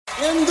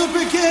In the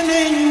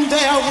beginning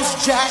there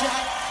was Jack,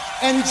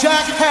 and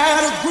Jack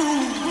had a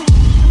groove.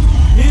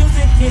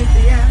 Music is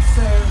the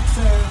answer.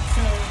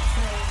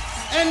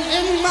 And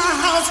in my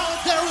house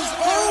there is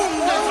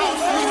only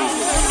house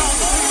music.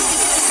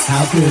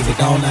 House music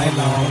all night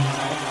long.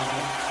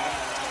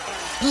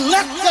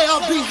 Let there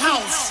be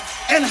house,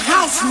 and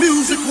house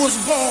music was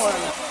born.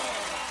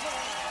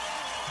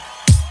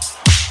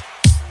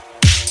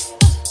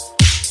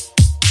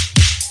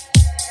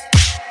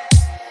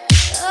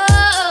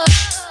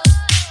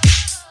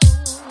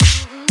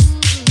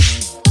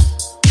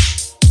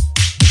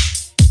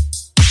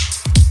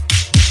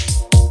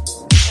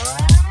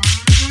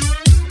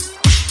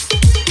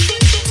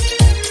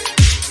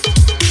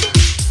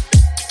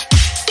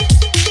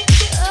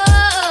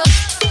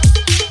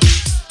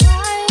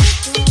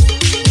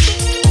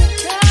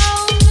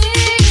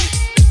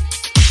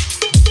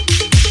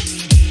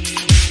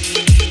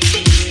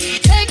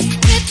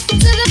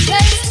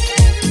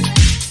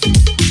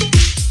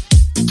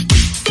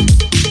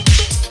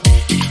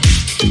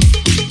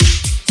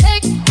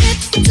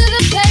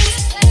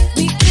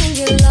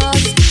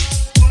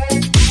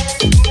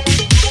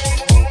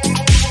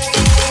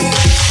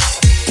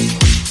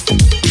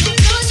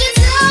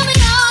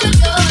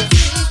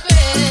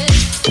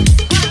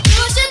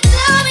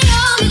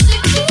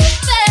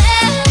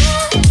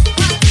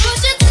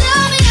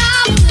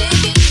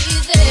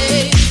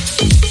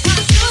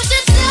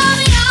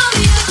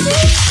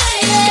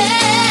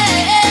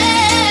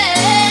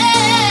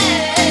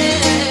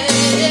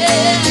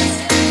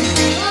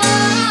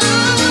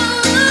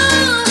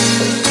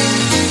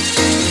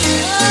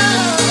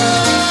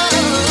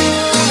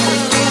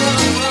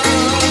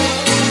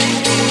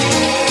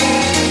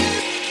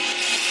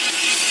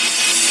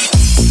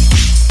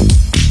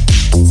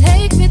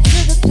 Take me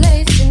to the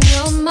place.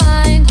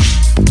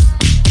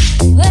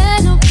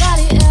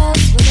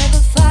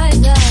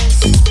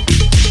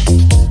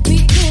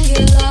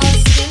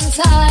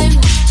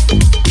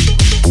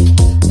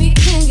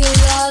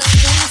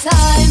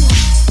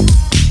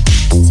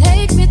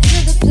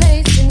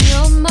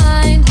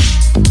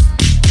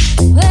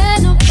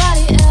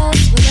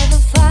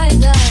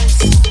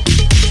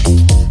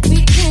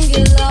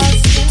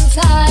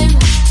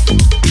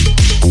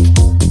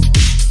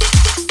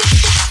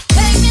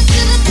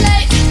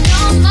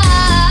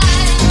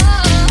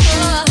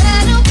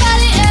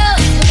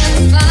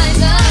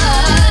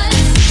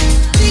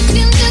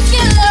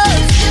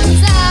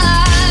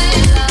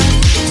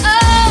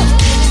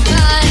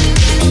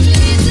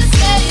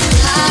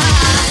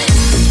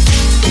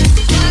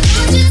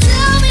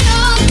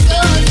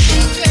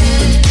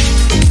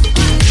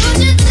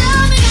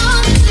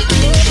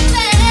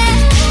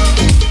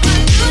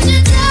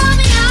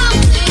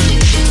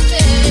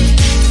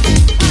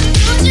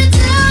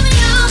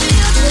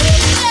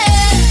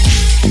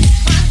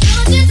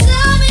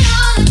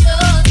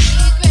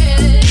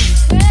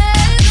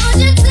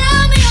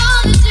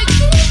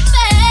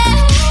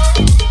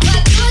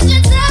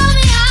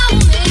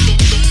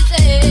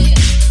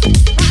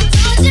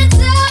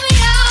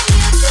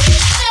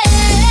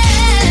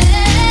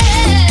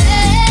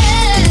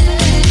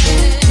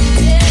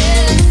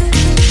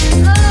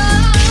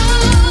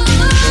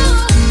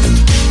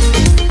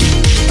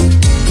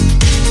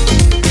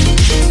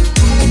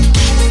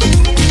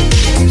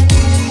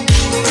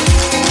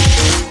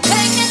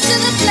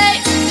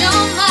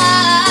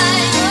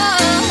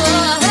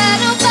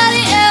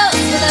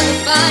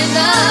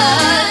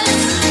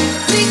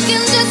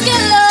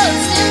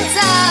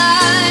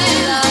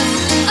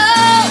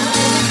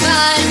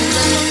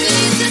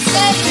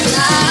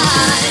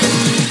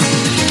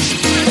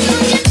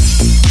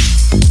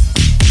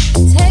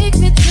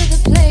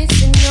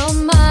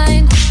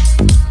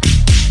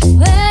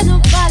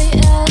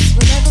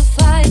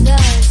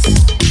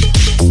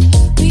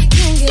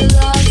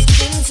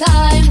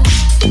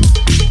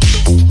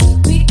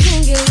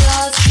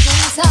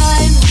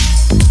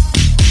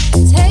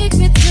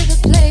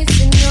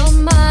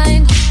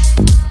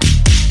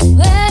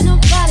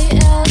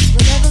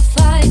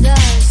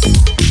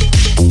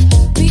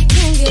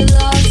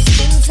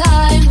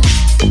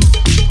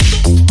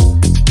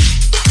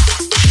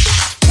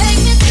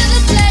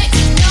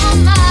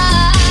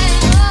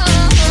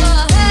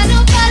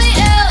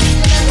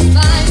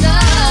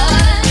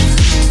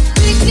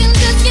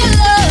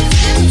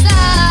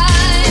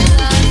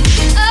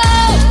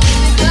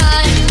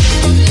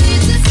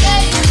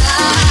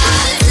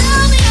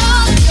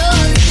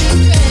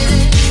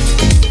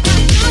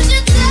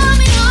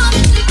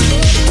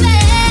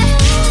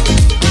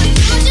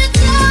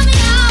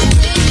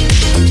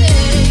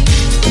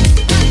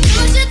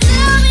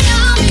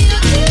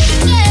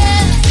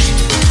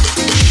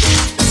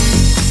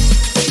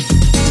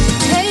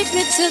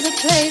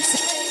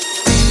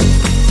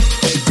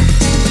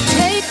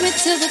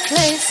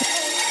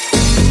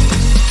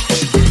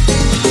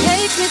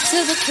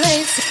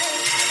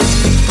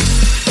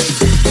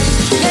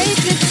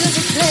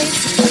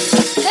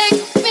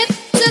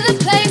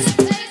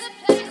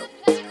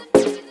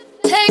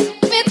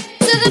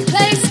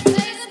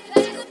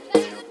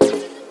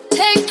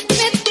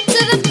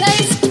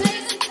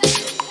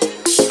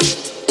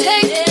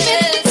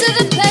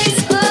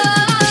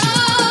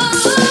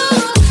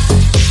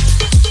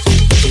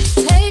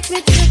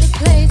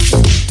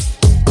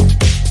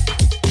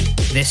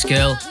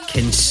 girl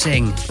can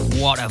sing.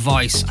 What a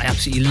voice. I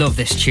absolutely love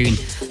this tune.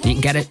 And you can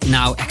get it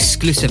now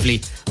exclusively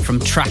from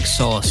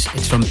Traxsource.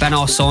 It's from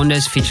Benor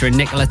Saunders featuring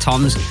Nicola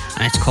Toms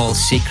and it's called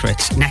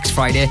Secrets. Next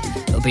Friday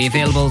it'll be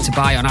available to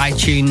buy on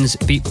iTunes,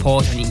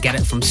 Beatport, and you can get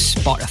it from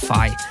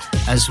Spotify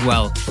as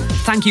well.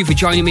 Thank you for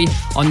joining me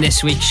on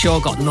this week's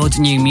show. Got loads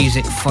of new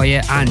music for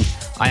you and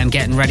I am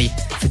getting ready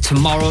for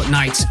tomorrow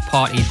night's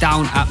party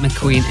down at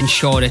McQueen in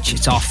Shoreditch.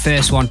 It's our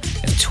first one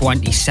of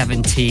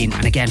 2017.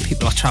 And again,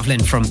 people are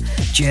travelling from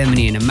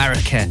Germany and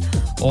America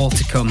all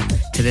to come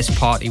to this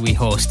party we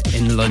host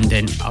in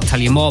London. I'll tell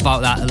you more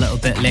about that a little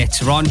bit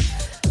later on.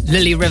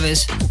 Lily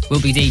Rivers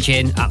will be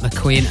DJing at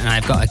McQueen and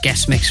I've got a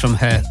guest mix from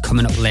her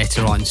coming up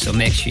later on, so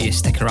make sure you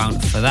stick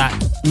around for that.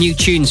 New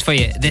tunes for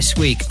you this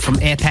week from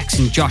Apex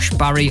and Josh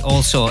Barry,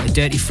 also a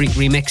Dirty Freak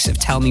remix of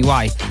Tell Me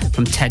Why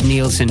from Ted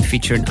Nielsen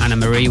featuring Anna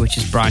Marie, which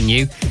is brand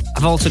new.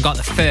 I've also got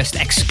the first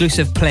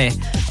exclusive play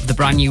of the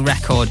brand new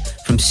record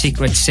from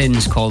Secret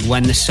Sins called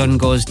When the Sun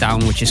Goes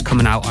Down, which is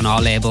coming out on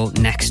our label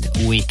next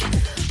week.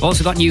 I've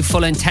also got new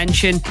Full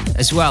Intention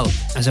as well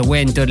as a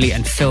Wayne Dudley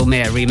and Phil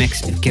Mayer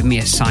remix of Give Me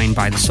a Sign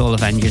by the Soul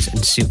Avengers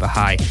and Super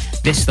High.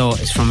 This though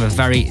is from a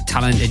very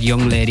talented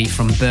young lady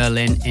from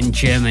Berlin in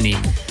Germany.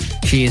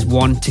 She is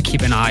one to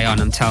keep an eye on,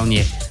 I'm telling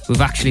you.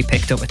 We've actually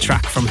picked up a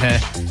track from her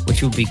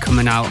which will be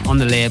coming out on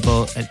the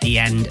label at the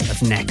end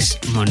of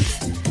next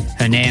month.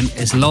 Her name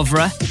is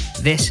Lovra.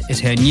 This is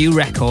her new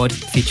record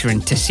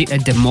featuring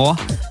Tessita D'Amour.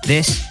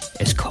 This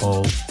is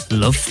called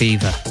Love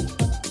Fever.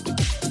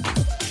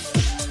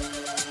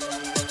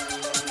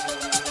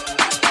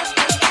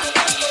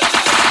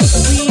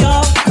 We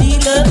all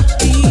feel a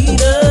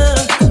fever.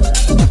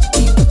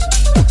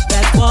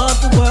 That's what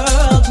the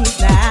world needs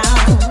now.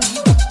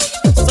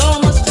 So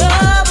much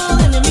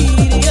trouble in the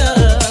media.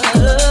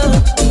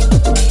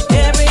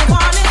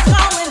 Everyone is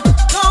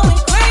going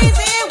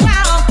crazy.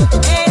 Wow,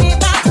 ain't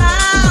about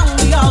time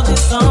we all did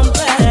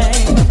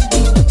something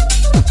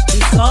to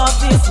sort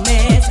this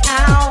mess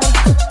out.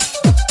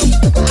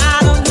 I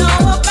don't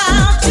know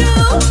about you,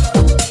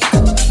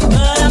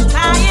 but I'm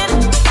tired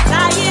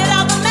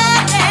of the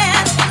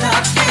madness.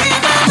 Love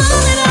fever,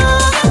 moving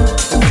on,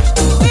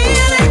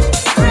 feel it,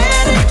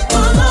 spread it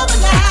all over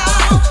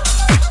now.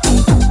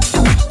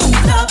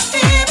 Love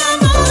fever,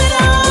 moving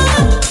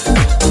on,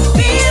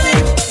 feel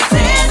it,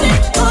 send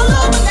it all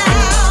over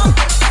now.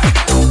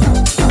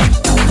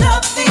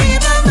 Love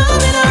fever,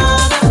 moving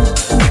on,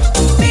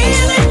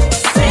 feel it,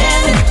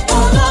 send it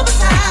all over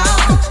now.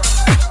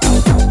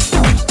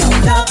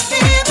 Love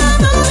fever,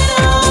 moving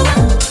on,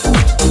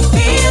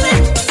 feel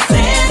it,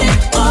 send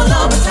it all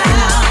over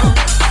town.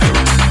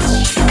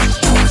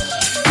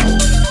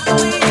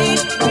 We need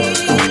love, we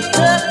need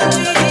love, we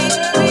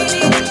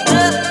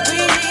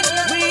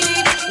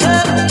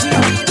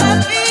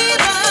need love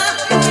fever. We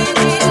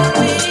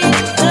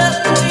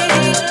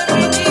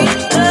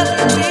need love,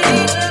 we need love,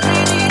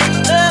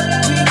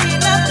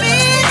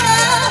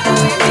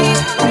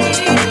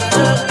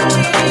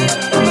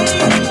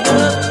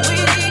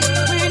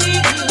 we need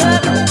love, we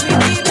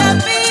need love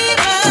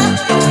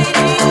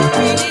fever.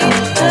 We need love,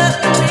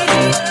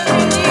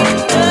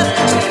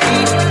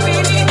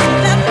 we need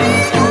love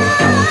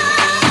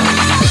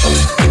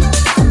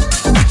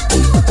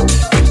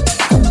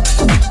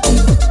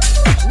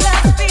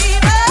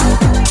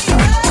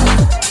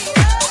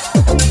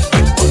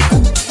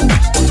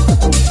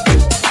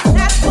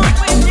That's what we need. That's what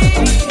we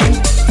need.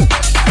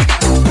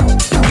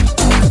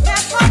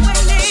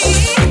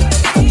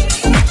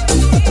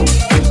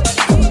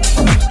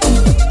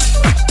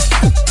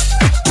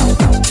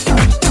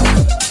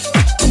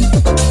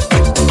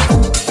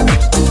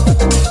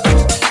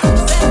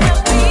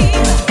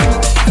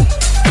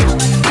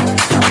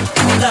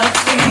 Love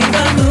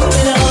fever,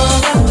 moving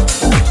over,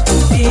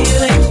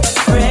 feel it,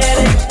 spread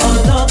it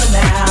all over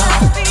now.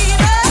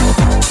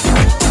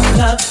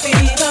 Love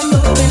fever,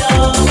 moving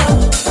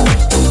over,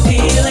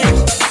 feel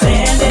it,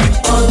 send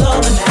it all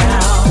over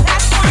now.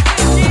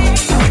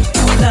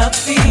 Love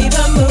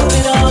fever,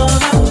 moving over,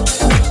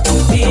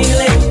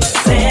 feel it,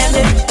 send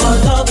it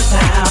all over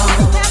town.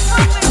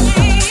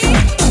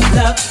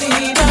 Love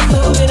fever,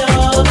 moving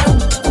over,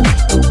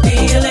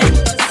 feel it,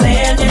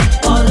 send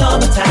it all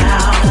over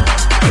town.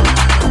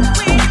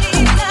 We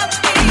need love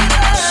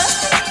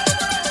fever.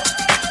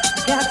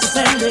 Got to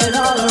send it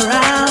all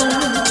around.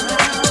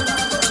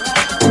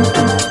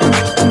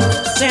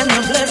 Send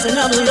the blessing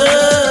of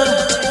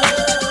love.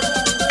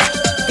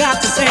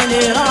 Got to send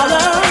it all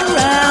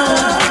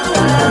around.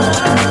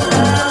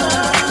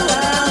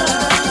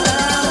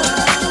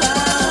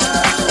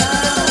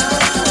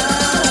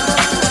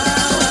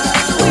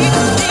 We need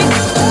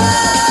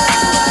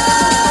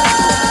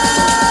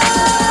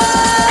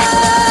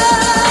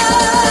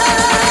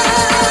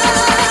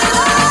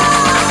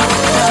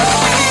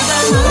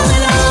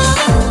moving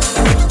over,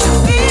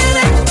 feel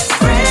it,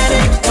 spread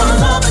it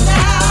all over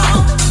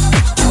now.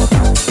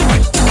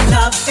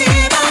 Love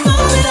fever,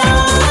 moving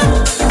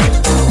on,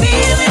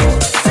 feel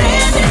it,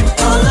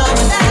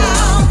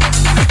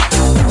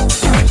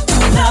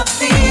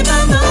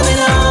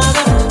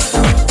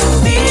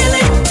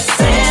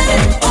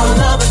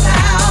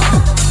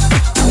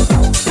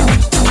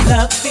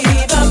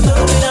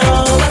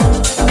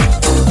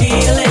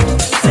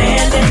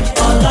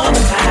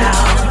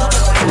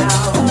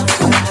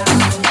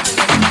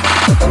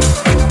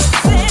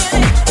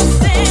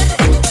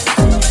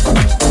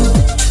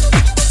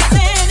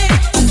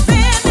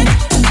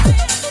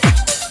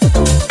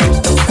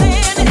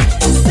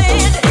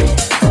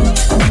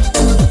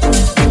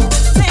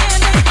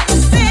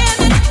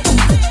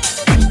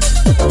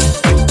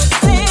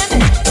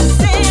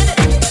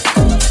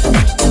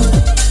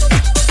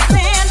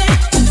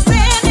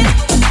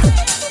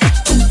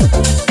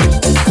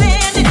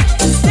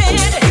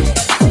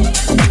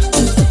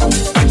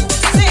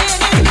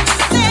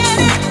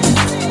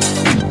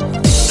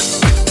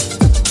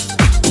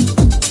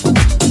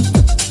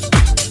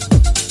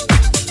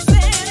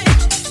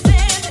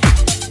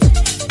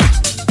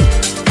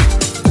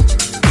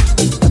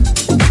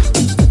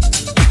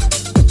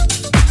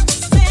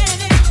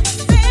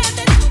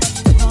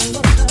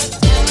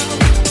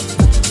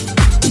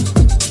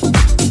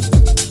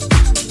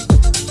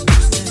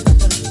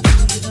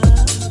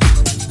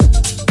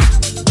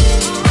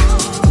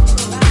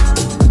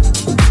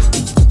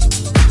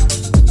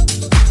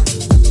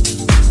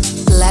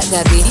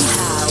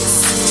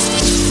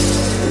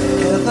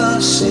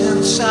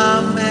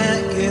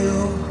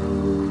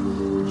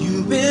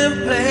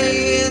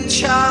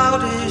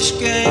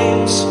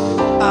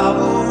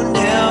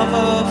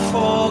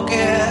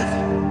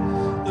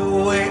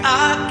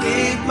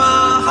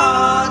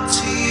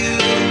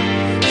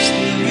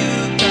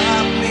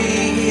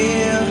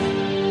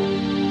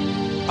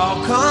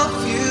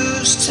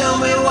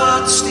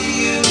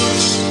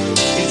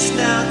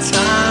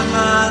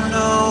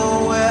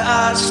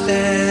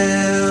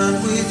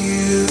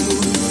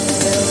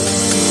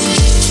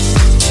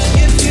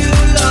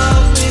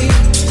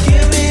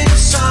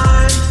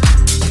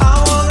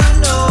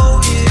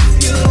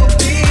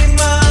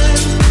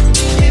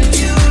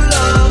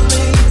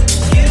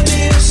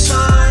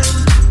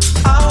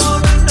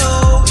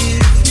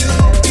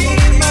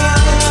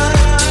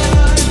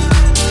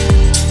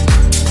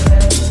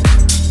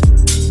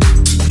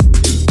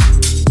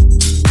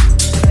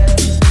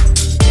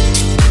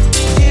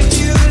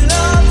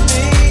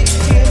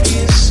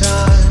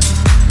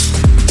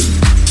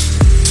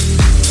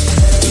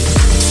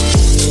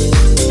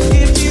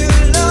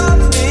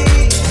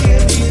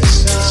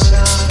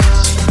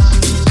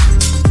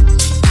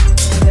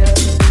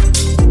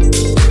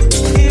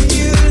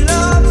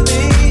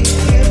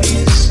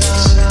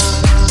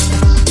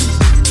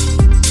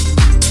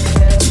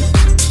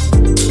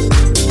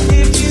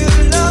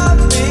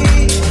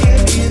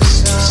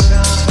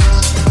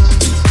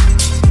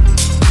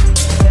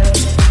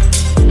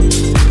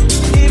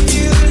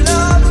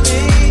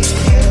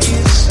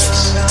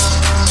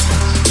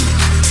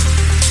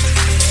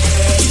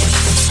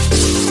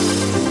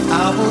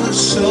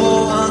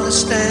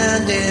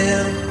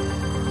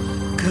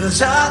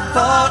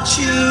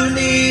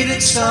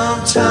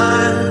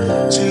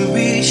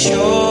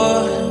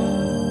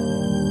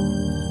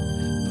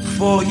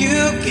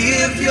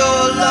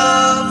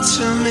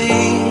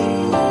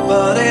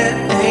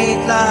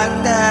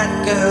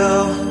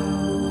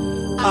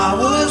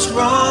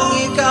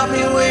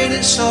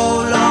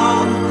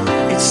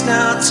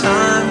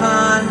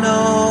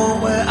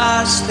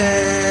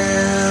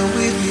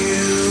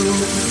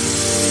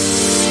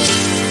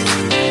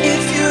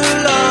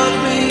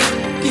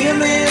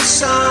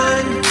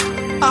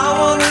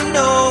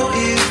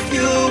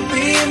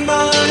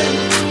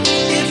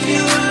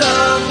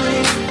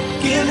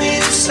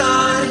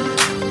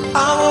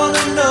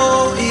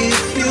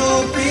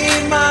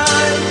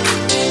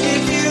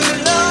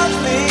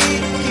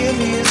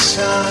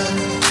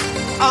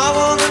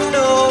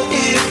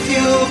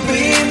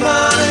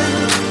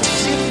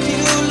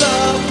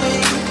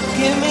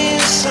 Give me a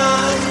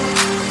sign.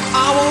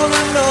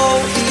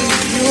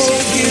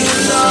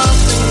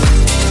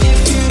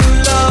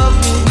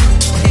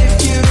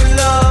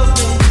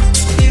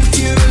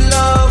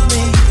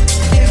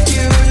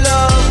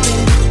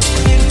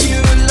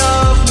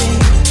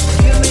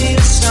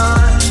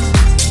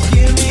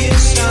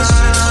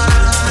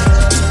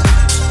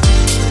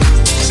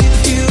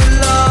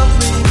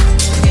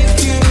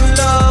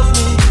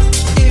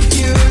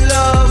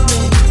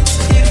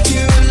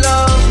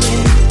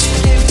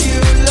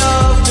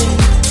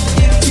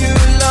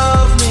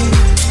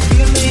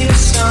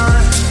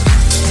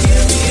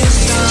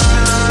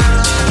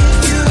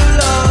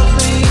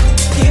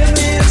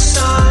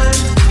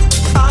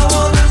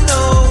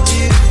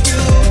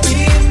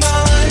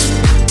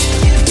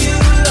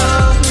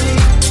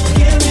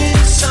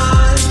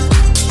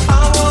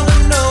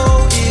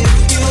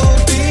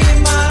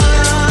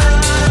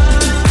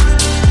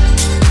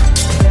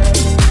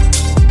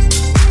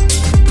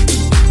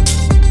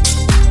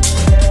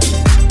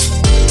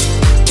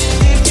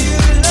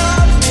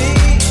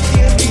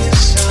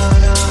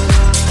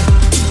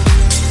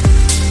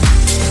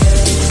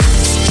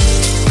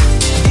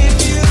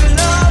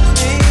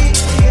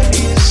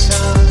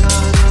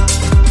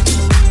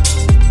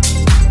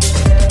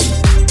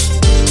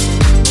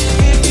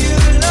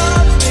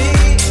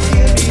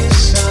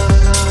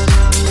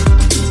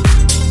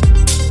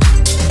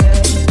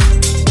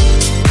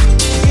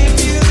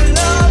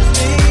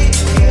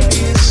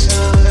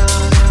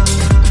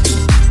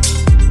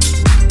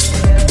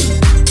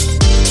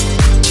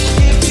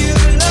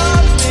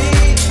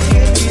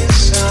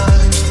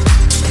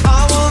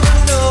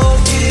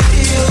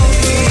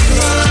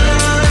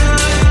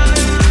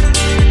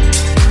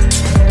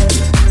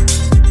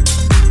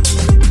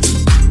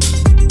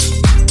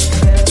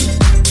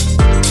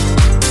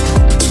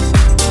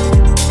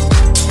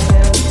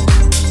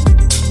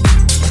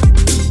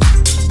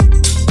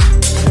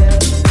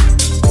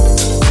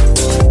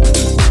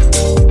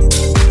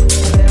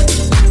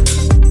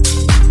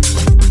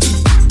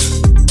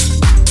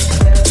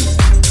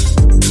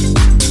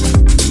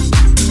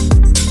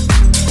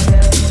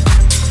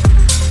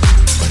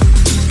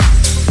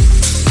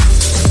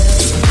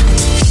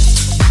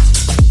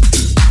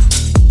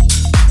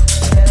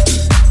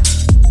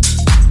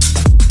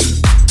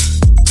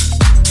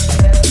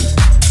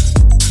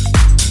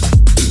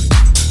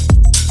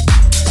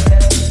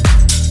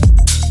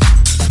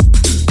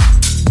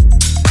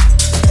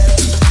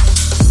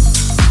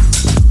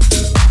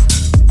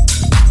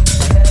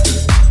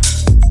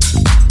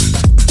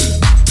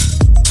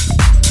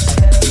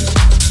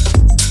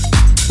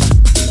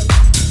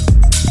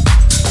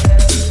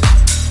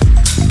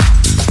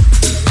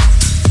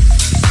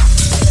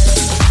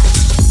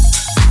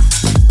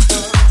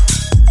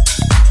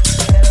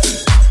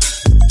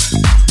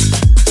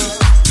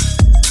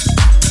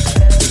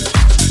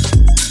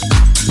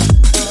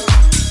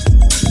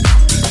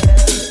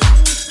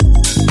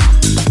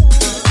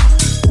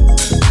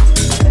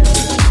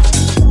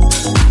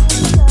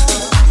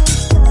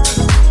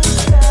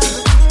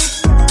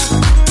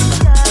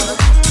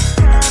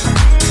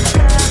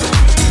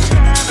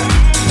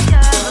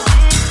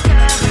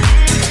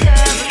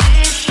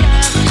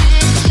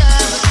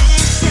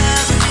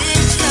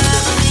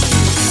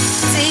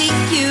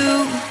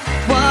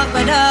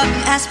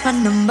 ask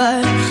my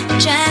number,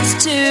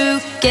 chance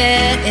to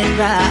get it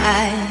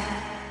right.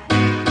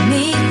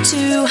 Me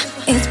too,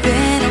 it's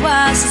been a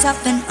while since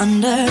I've been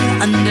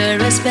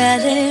under a spell,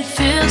 it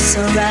feels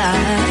so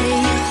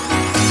right.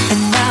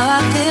 And now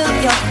I feel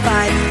your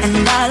vibe,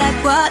 and I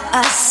like what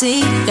I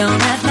see.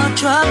 Don't have no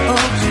trouble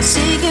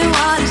seeking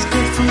what is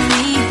good for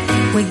me.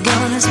 We're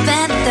gonna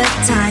spend the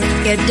time,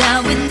 get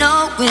down with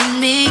knowing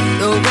me.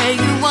 Go where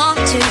you want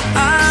to,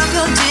 I'm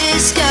your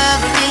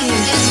discovery.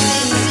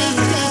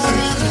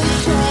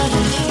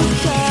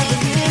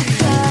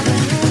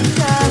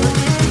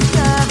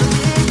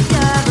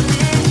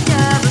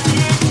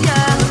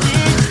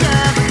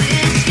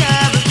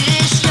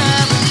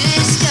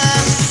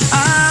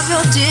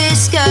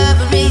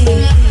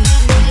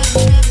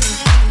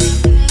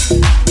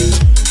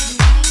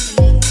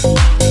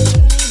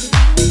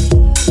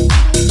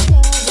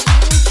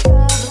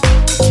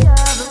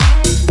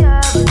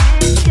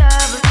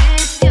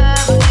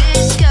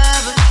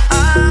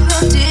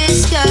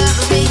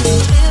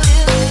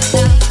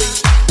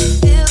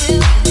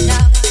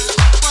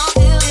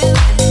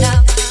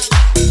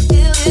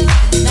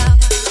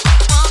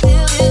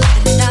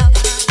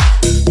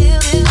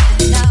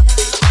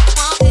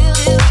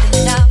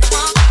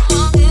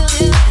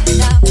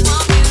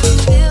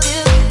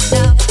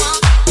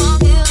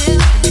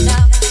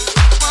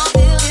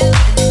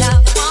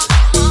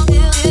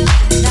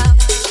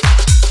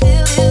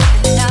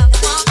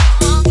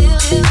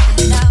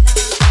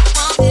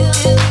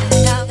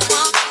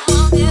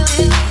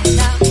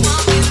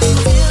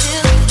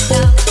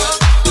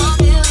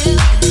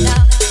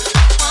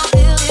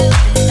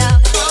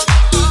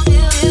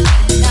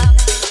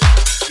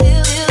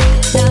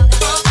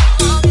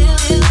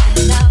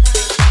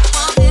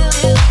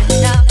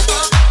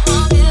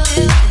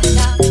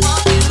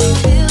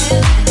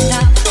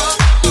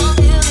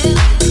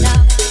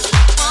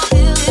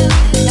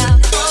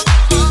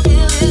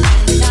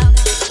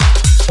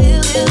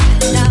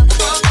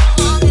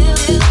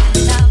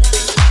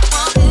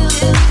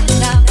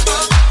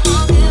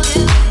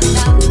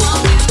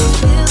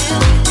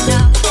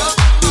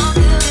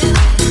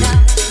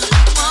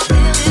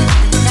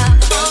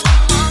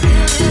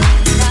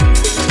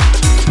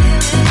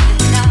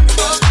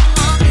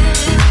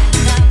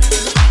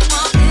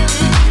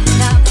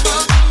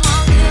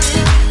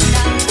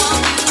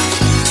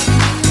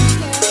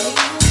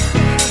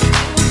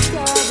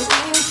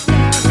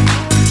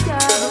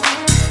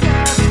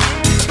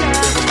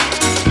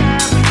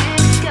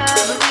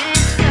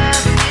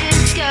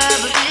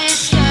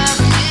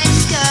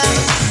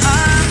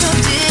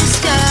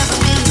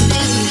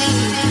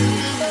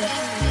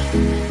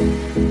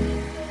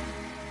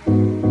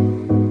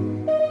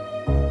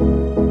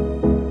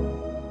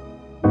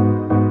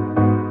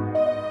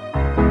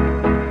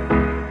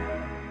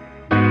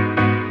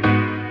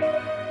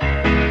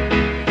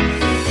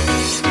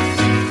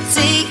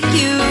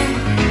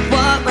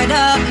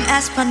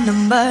 ask my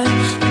number,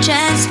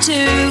 chance to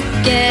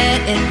get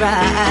it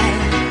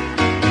right.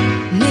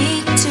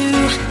 Me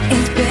too,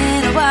 it's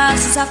been a while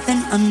since I've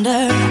been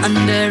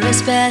under a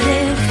spell,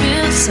 it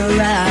feels so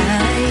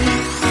right.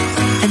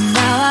 And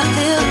now I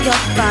feel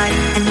your vibe,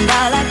 and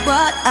I like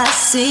what I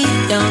see.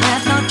 Don't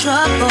have no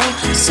trouble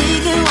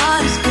seeking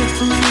what is good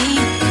for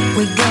me.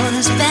 We're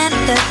gonna spend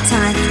the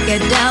time, get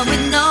down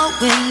with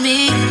knowing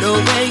me. Go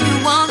where you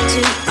want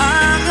to,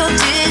 I'm your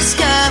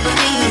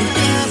discovery.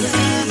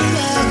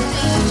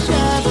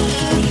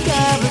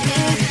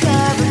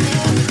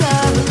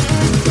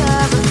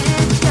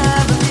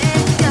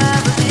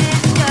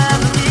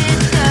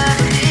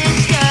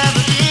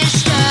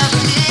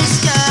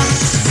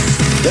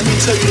 Let me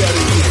tell you that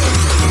again.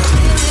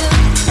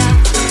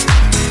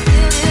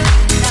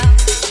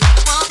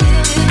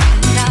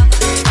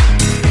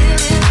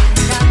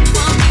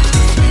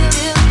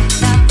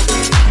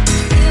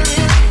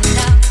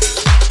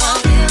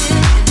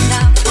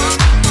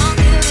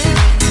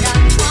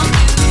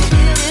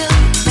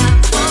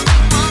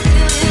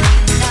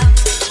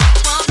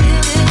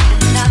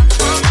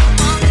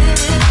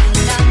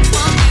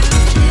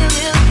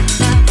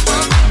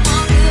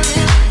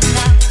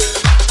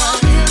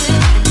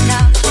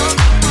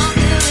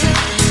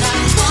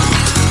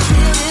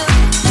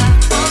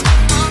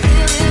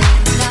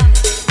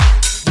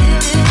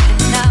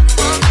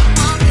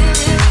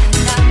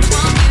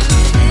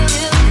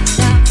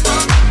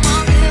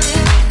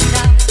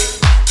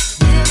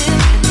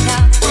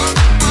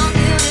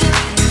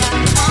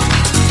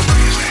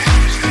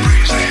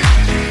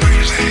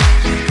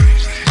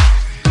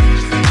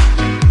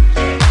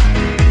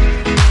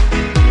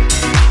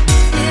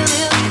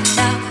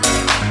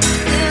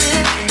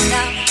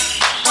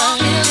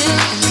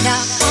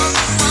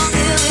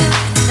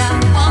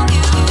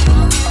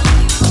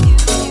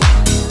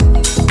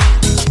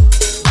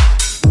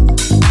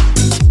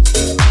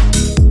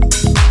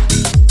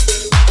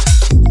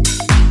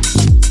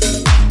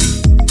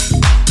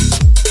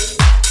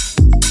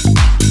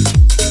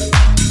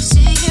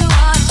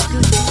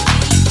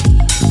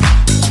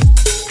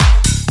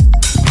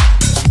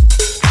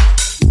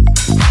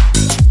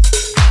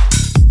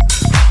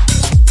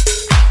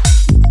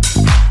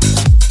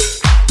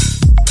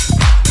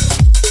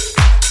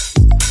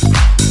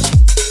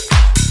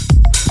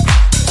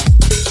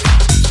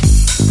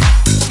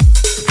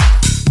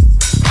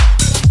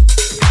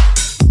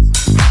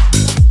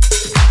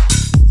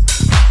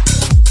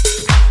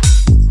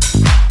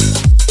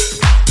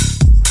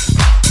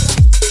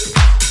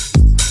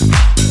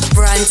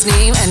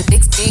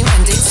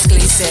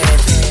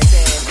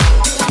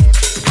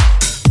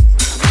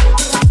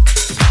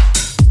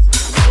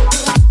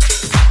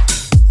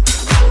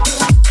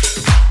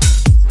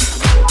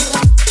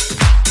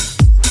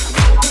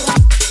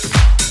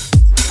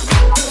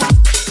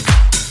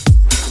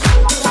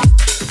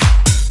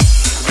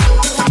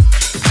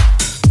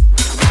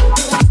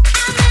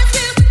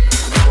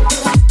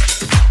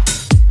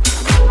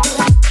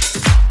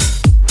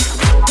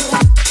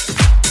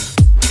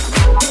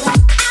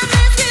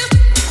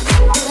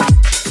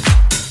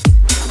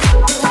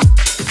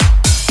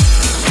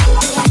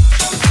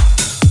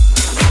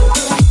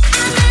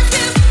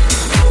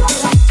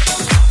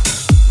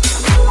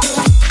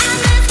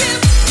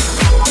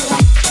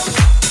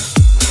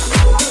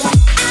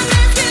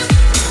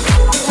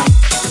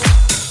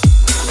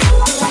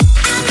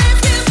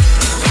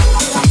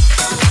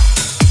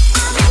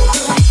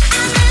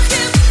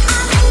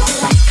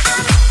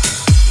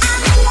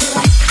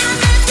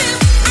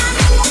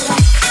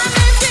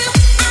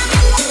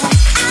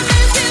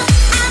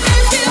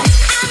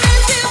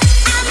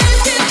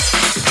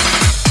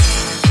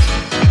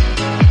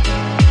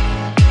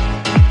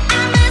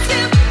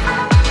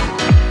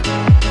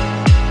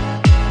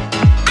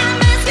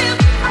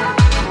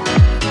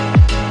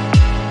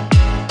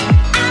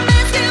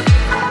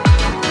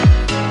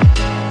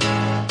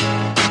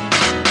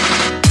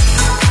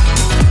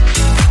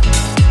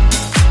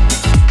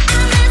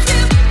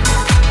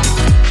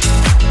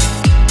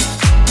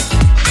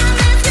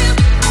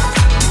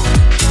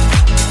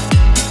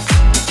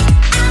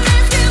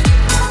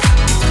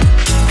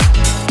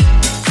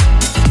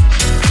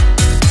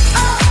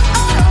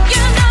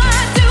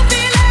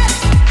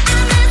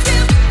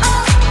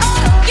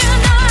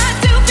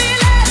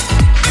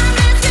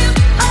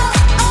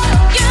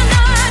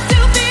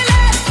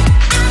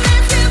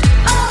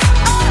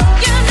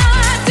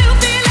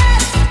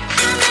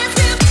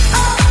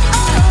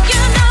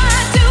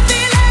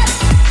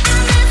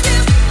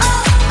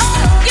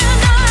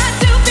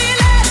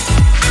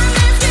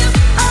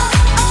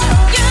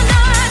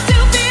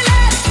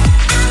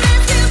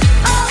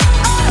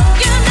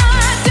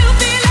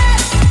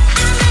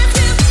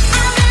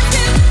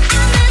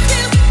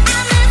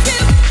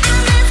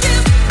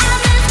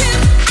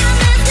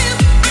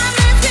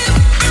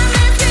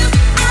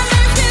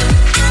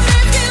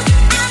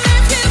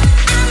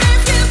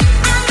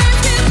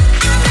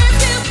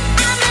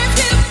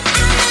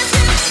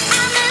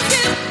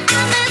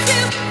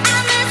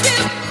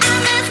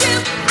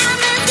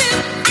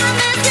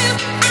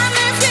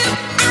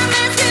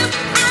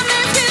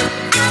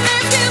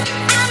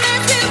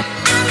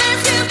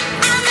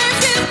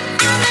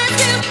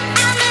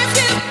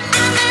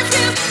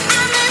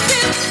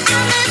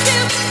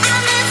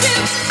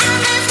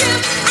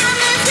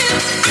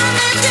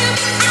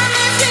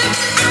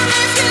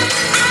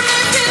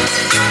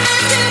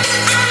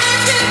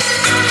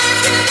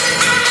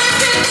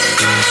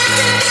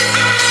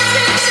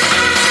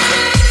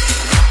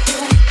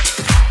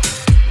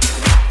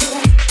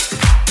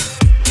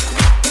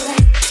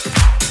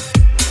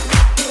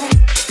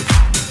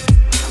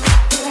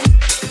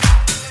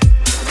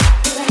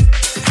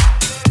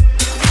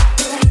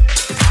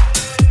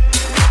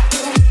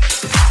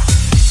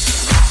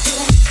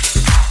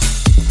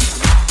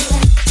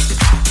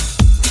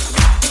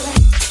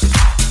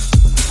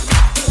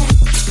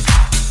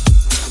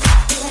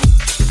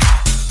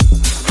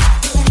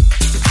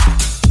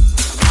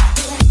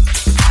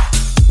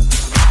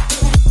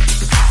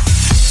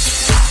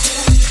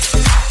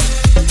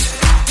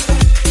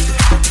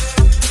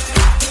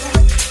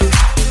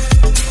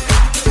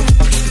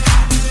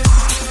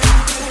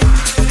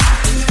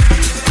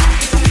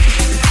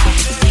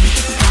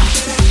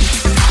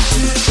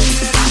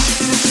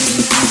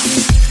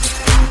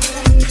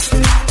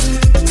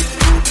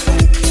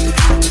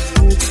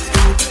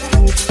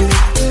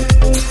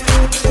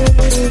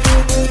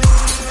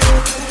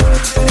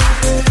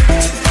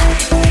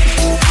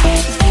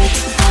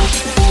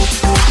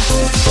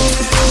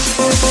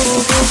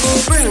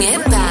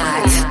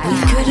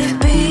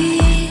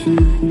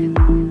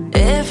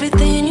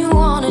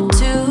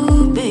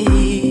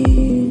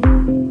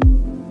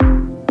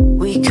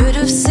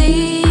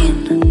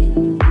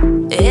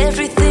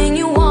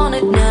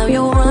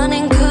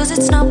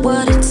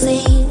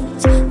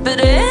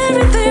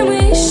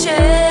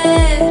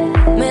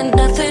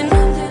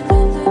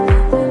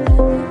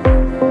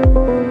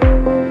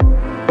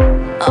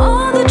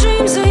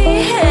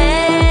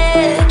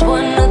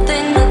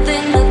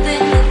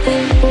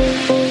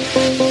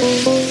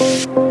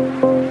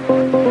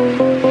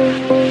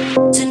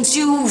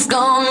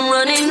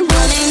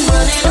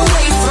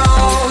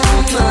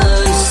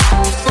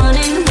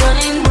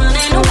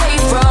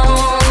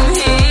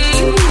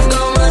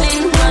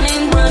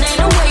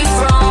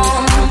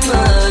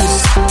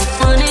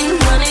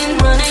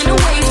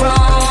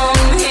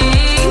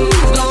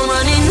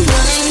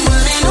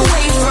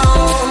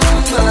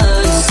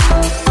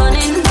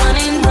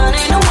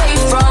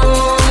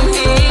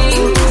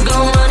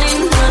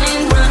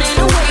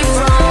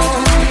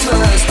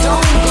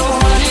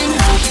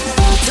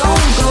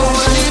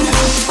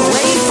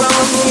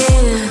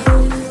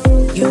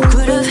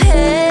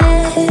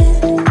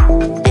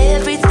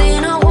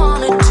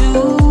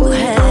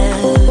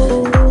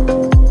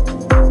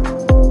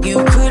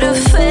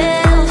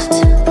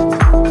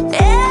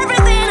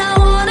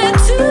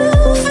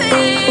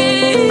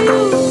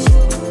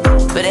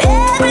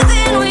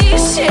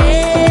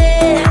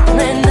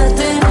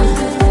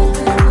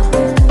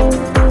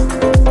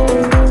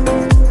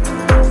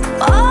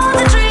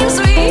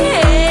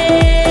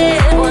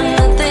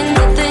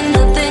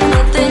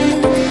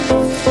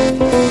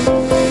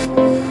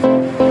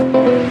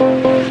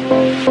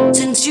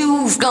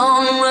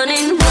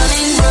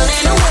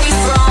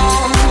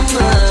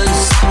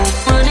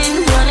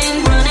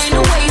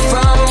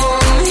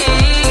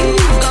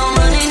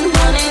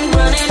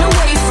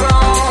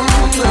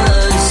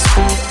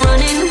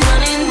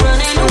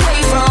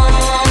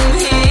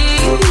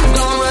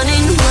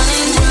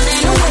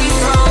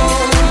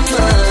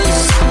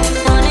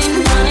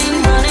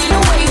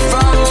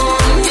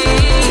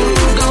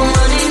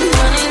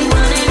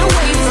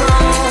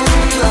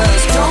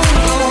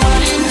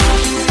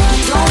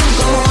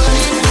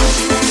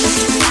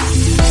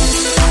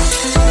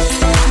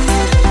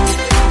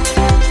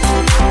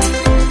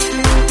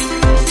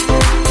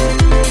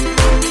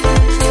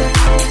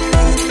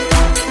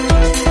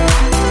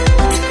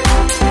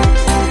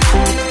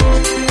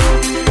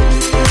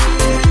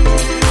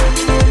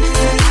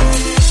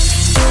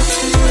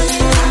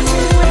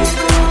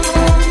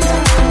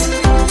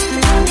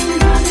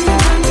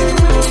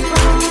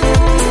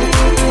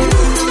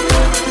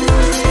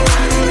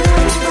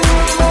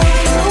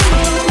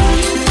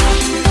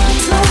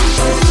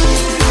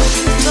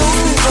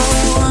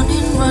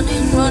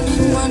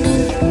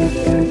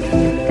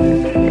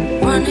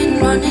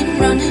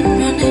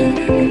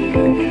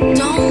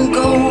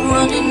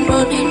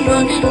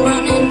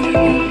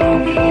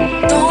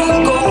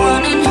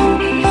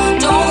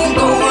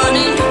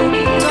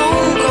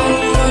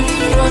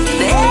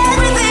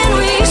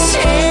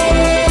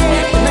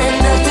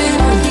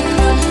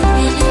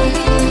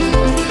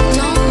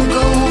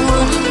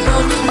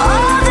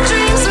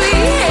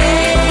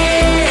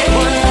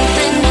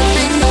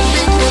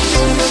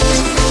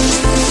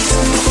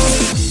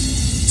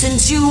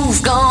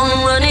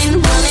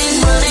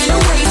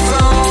 away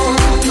from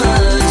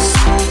us.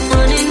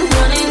 Running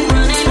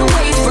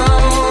away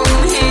from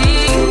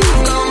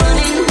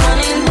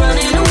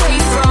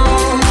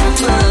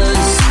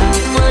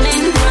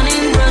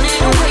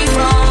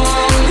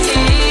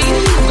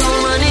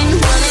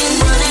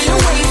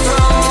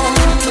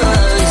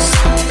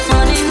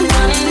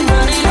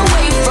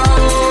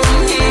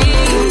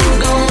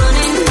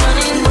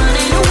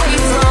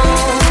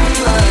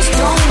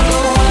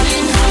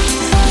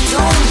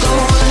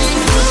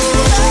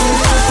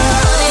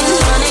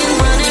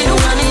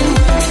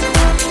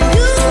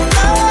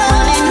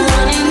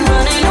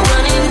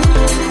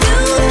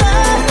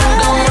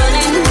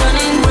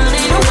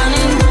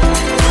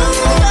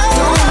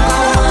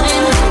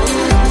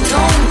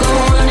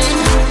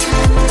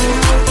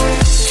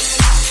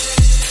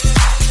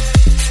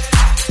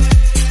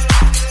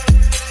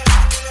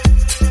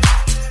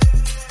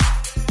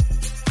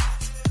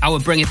Our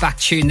Bring It Back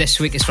tune this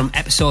week is from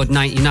episode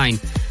 99.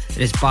 It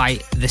is by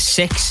The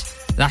Six.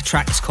 That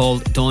track is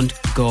called Don't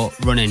Go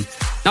Running.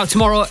 Now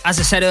tomorrow, as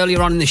I said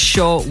earlier on in the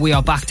show, we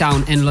are back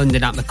down in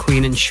London at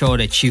McQueen and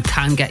Shoreditch. You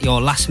can get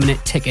your last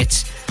minute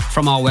tickets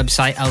from our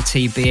website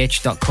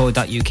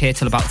ltbh.co.uk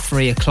till about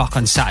 3 o'clock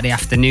on Saturday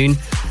afternoon.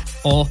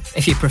 Or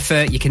if you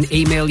prefer, you can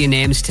email your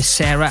names to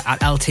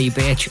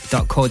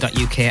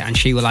sarah@ltbh.co.uk and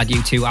she will add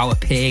you to our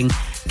paying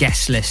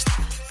guest list.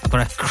 I've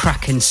got a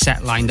cracking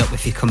set lined up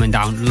if you're coming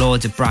down.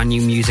 Loads of brand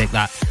new music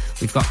that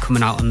we've got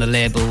coming out on the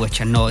label, which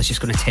I know is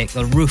just going to take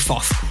the roof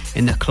off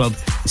in the club.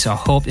 So I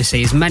hope to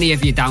see as many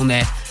of you down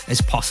there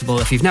as possible.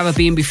 If you've never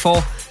been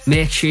before,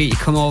 make sure you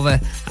come over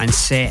and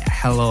say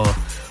hello.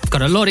 I've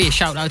got a load of your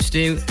shout outs to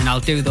do, and I'll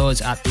do those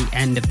at the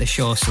end of the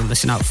show, so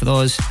listen out for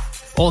those.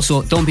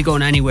 Also, don't be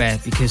going anywhere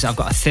because I've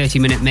got a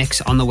 30-minute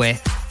mix on the way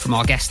from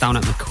our guest down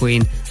at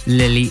McQueen,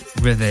 Lily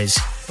Rivers.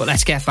 But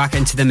let's get back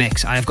into the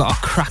mix. I've got a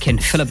cracking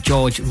Philip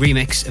George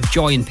remix of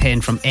Joy and Pain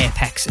from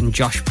Apex and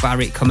Josh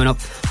Barry coming up.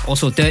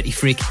 Also, Dirty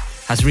Freak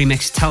has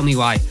remixed Tell Me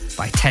Why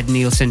by Ted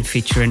Nielsen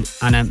featuring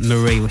Anna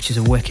Marie, which is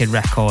a wicked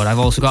record. I've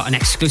also got an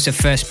exclusive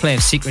first play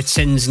of Secret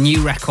Sin's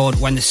new record,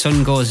 When the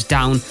Sun Goes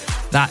Down.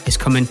 That is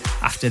coming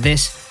after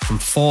this from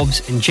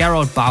Forbes and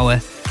Gerard Bauer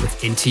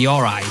with Into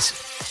Your Eyes.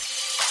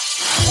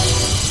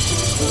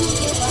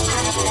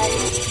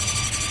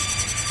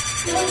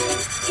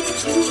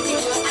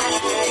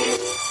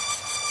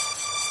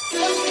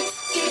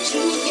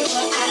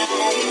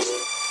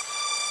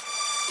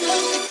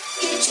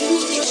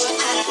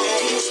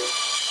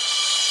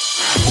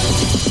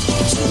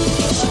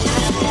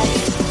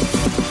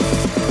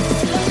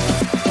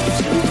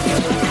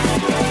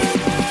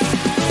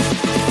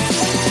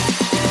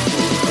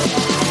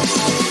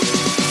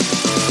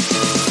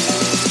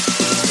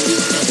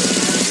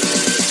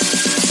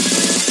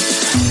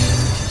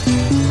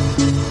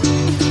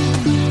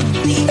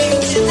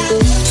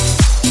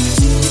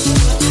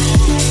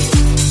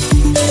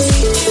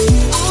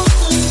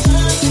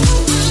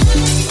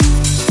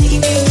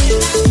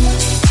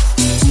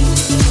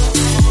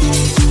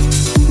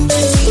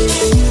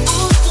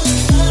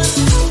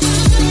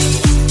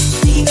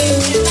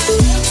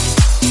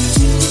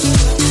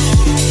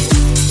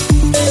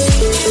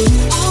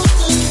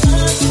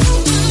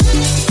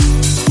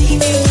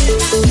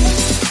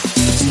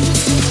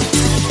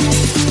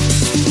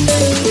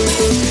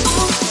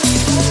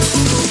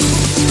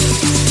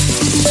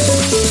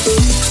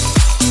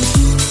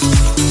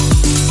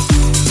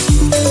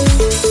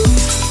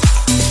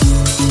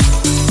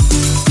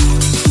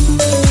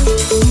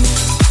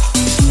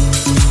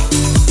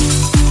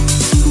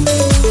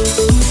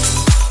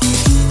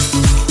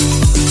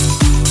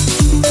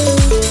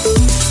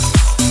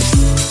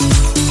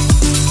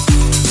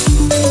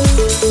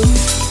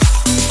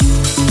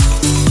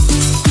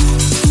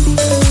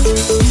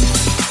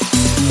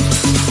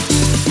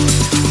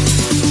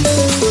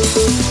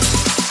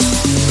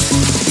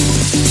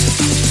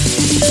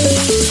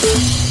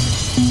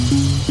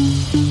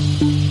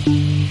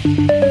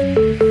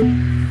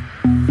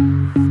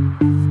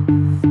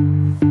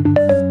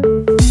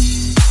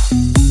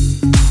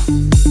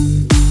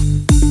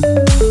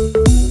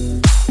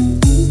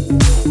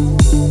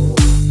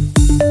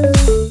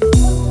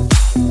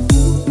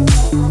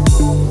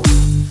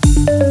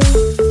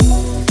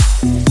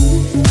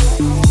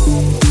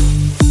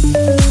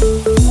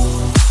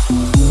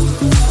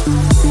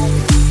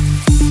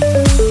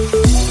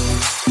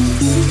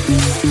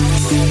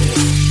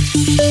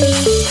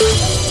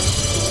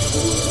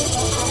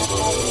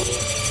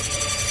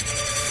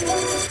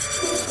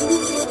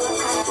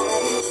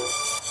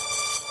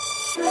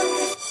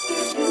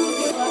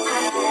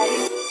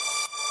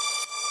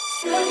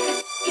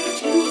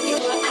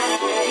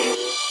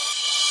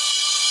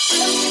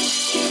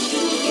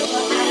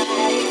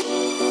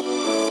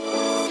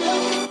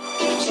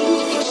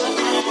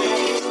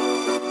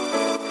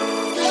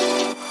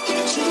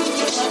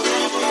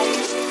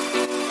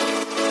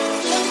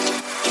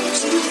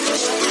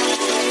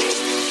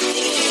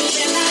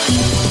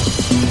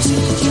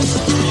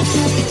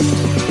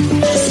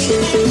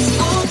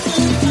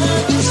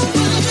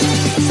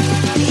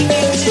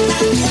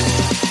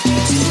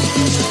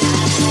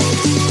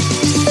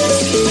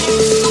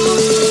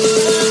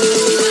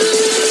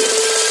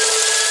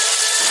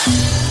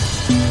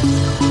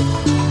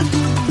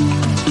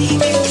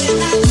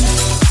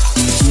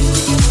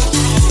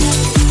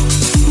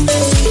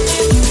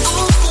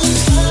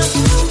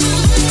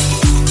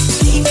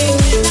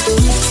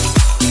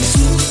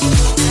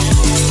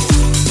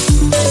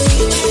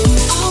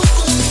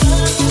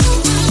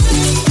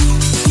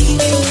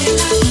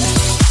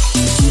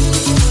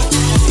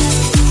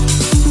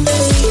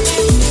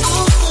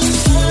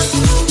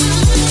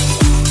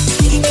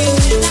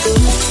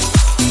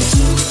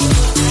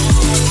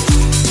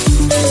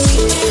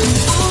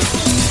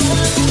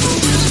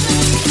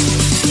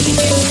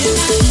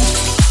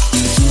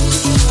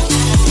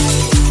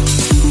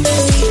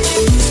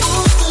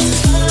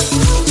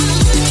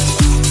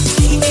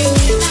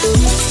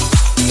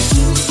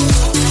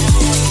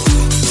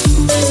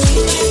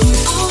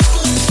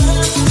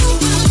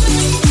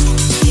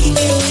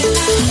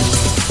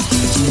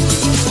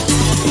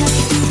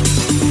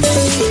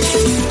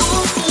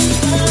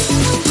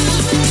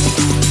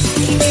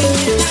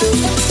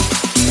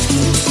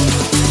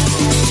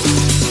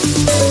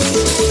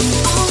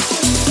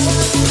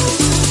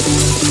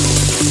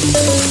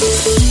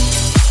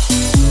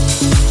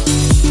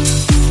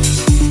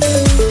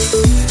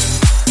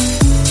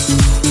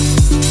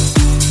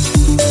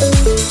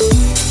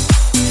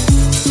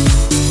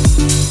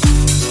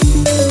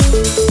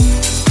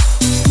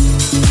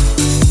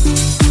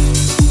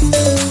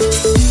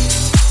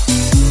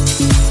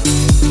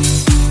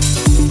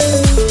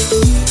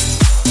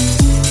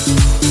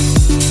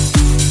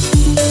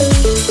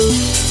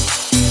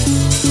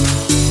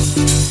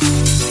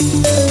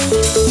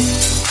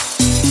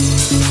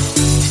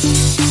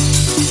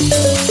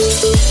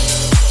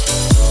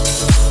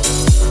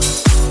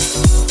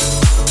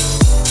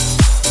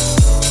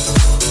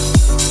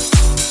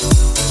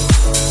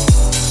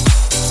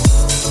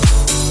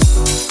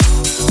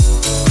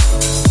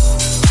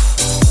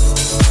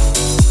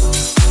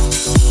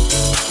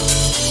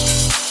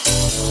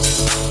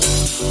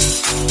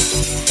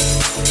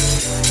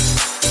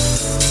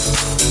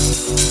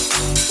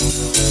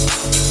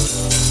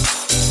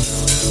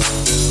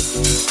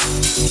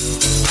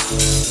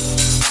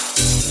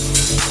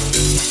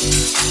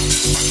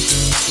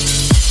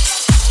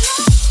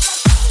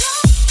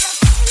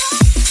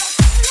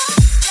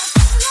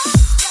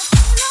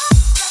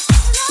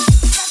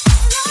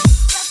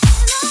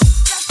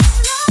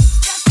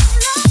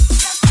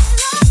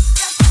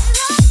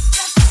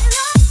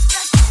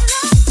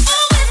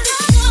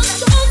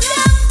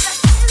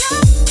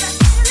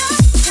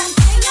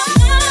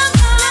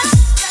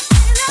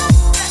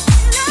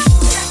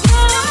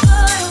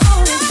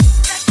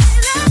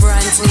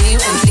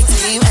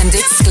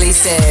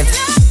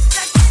 exclusive.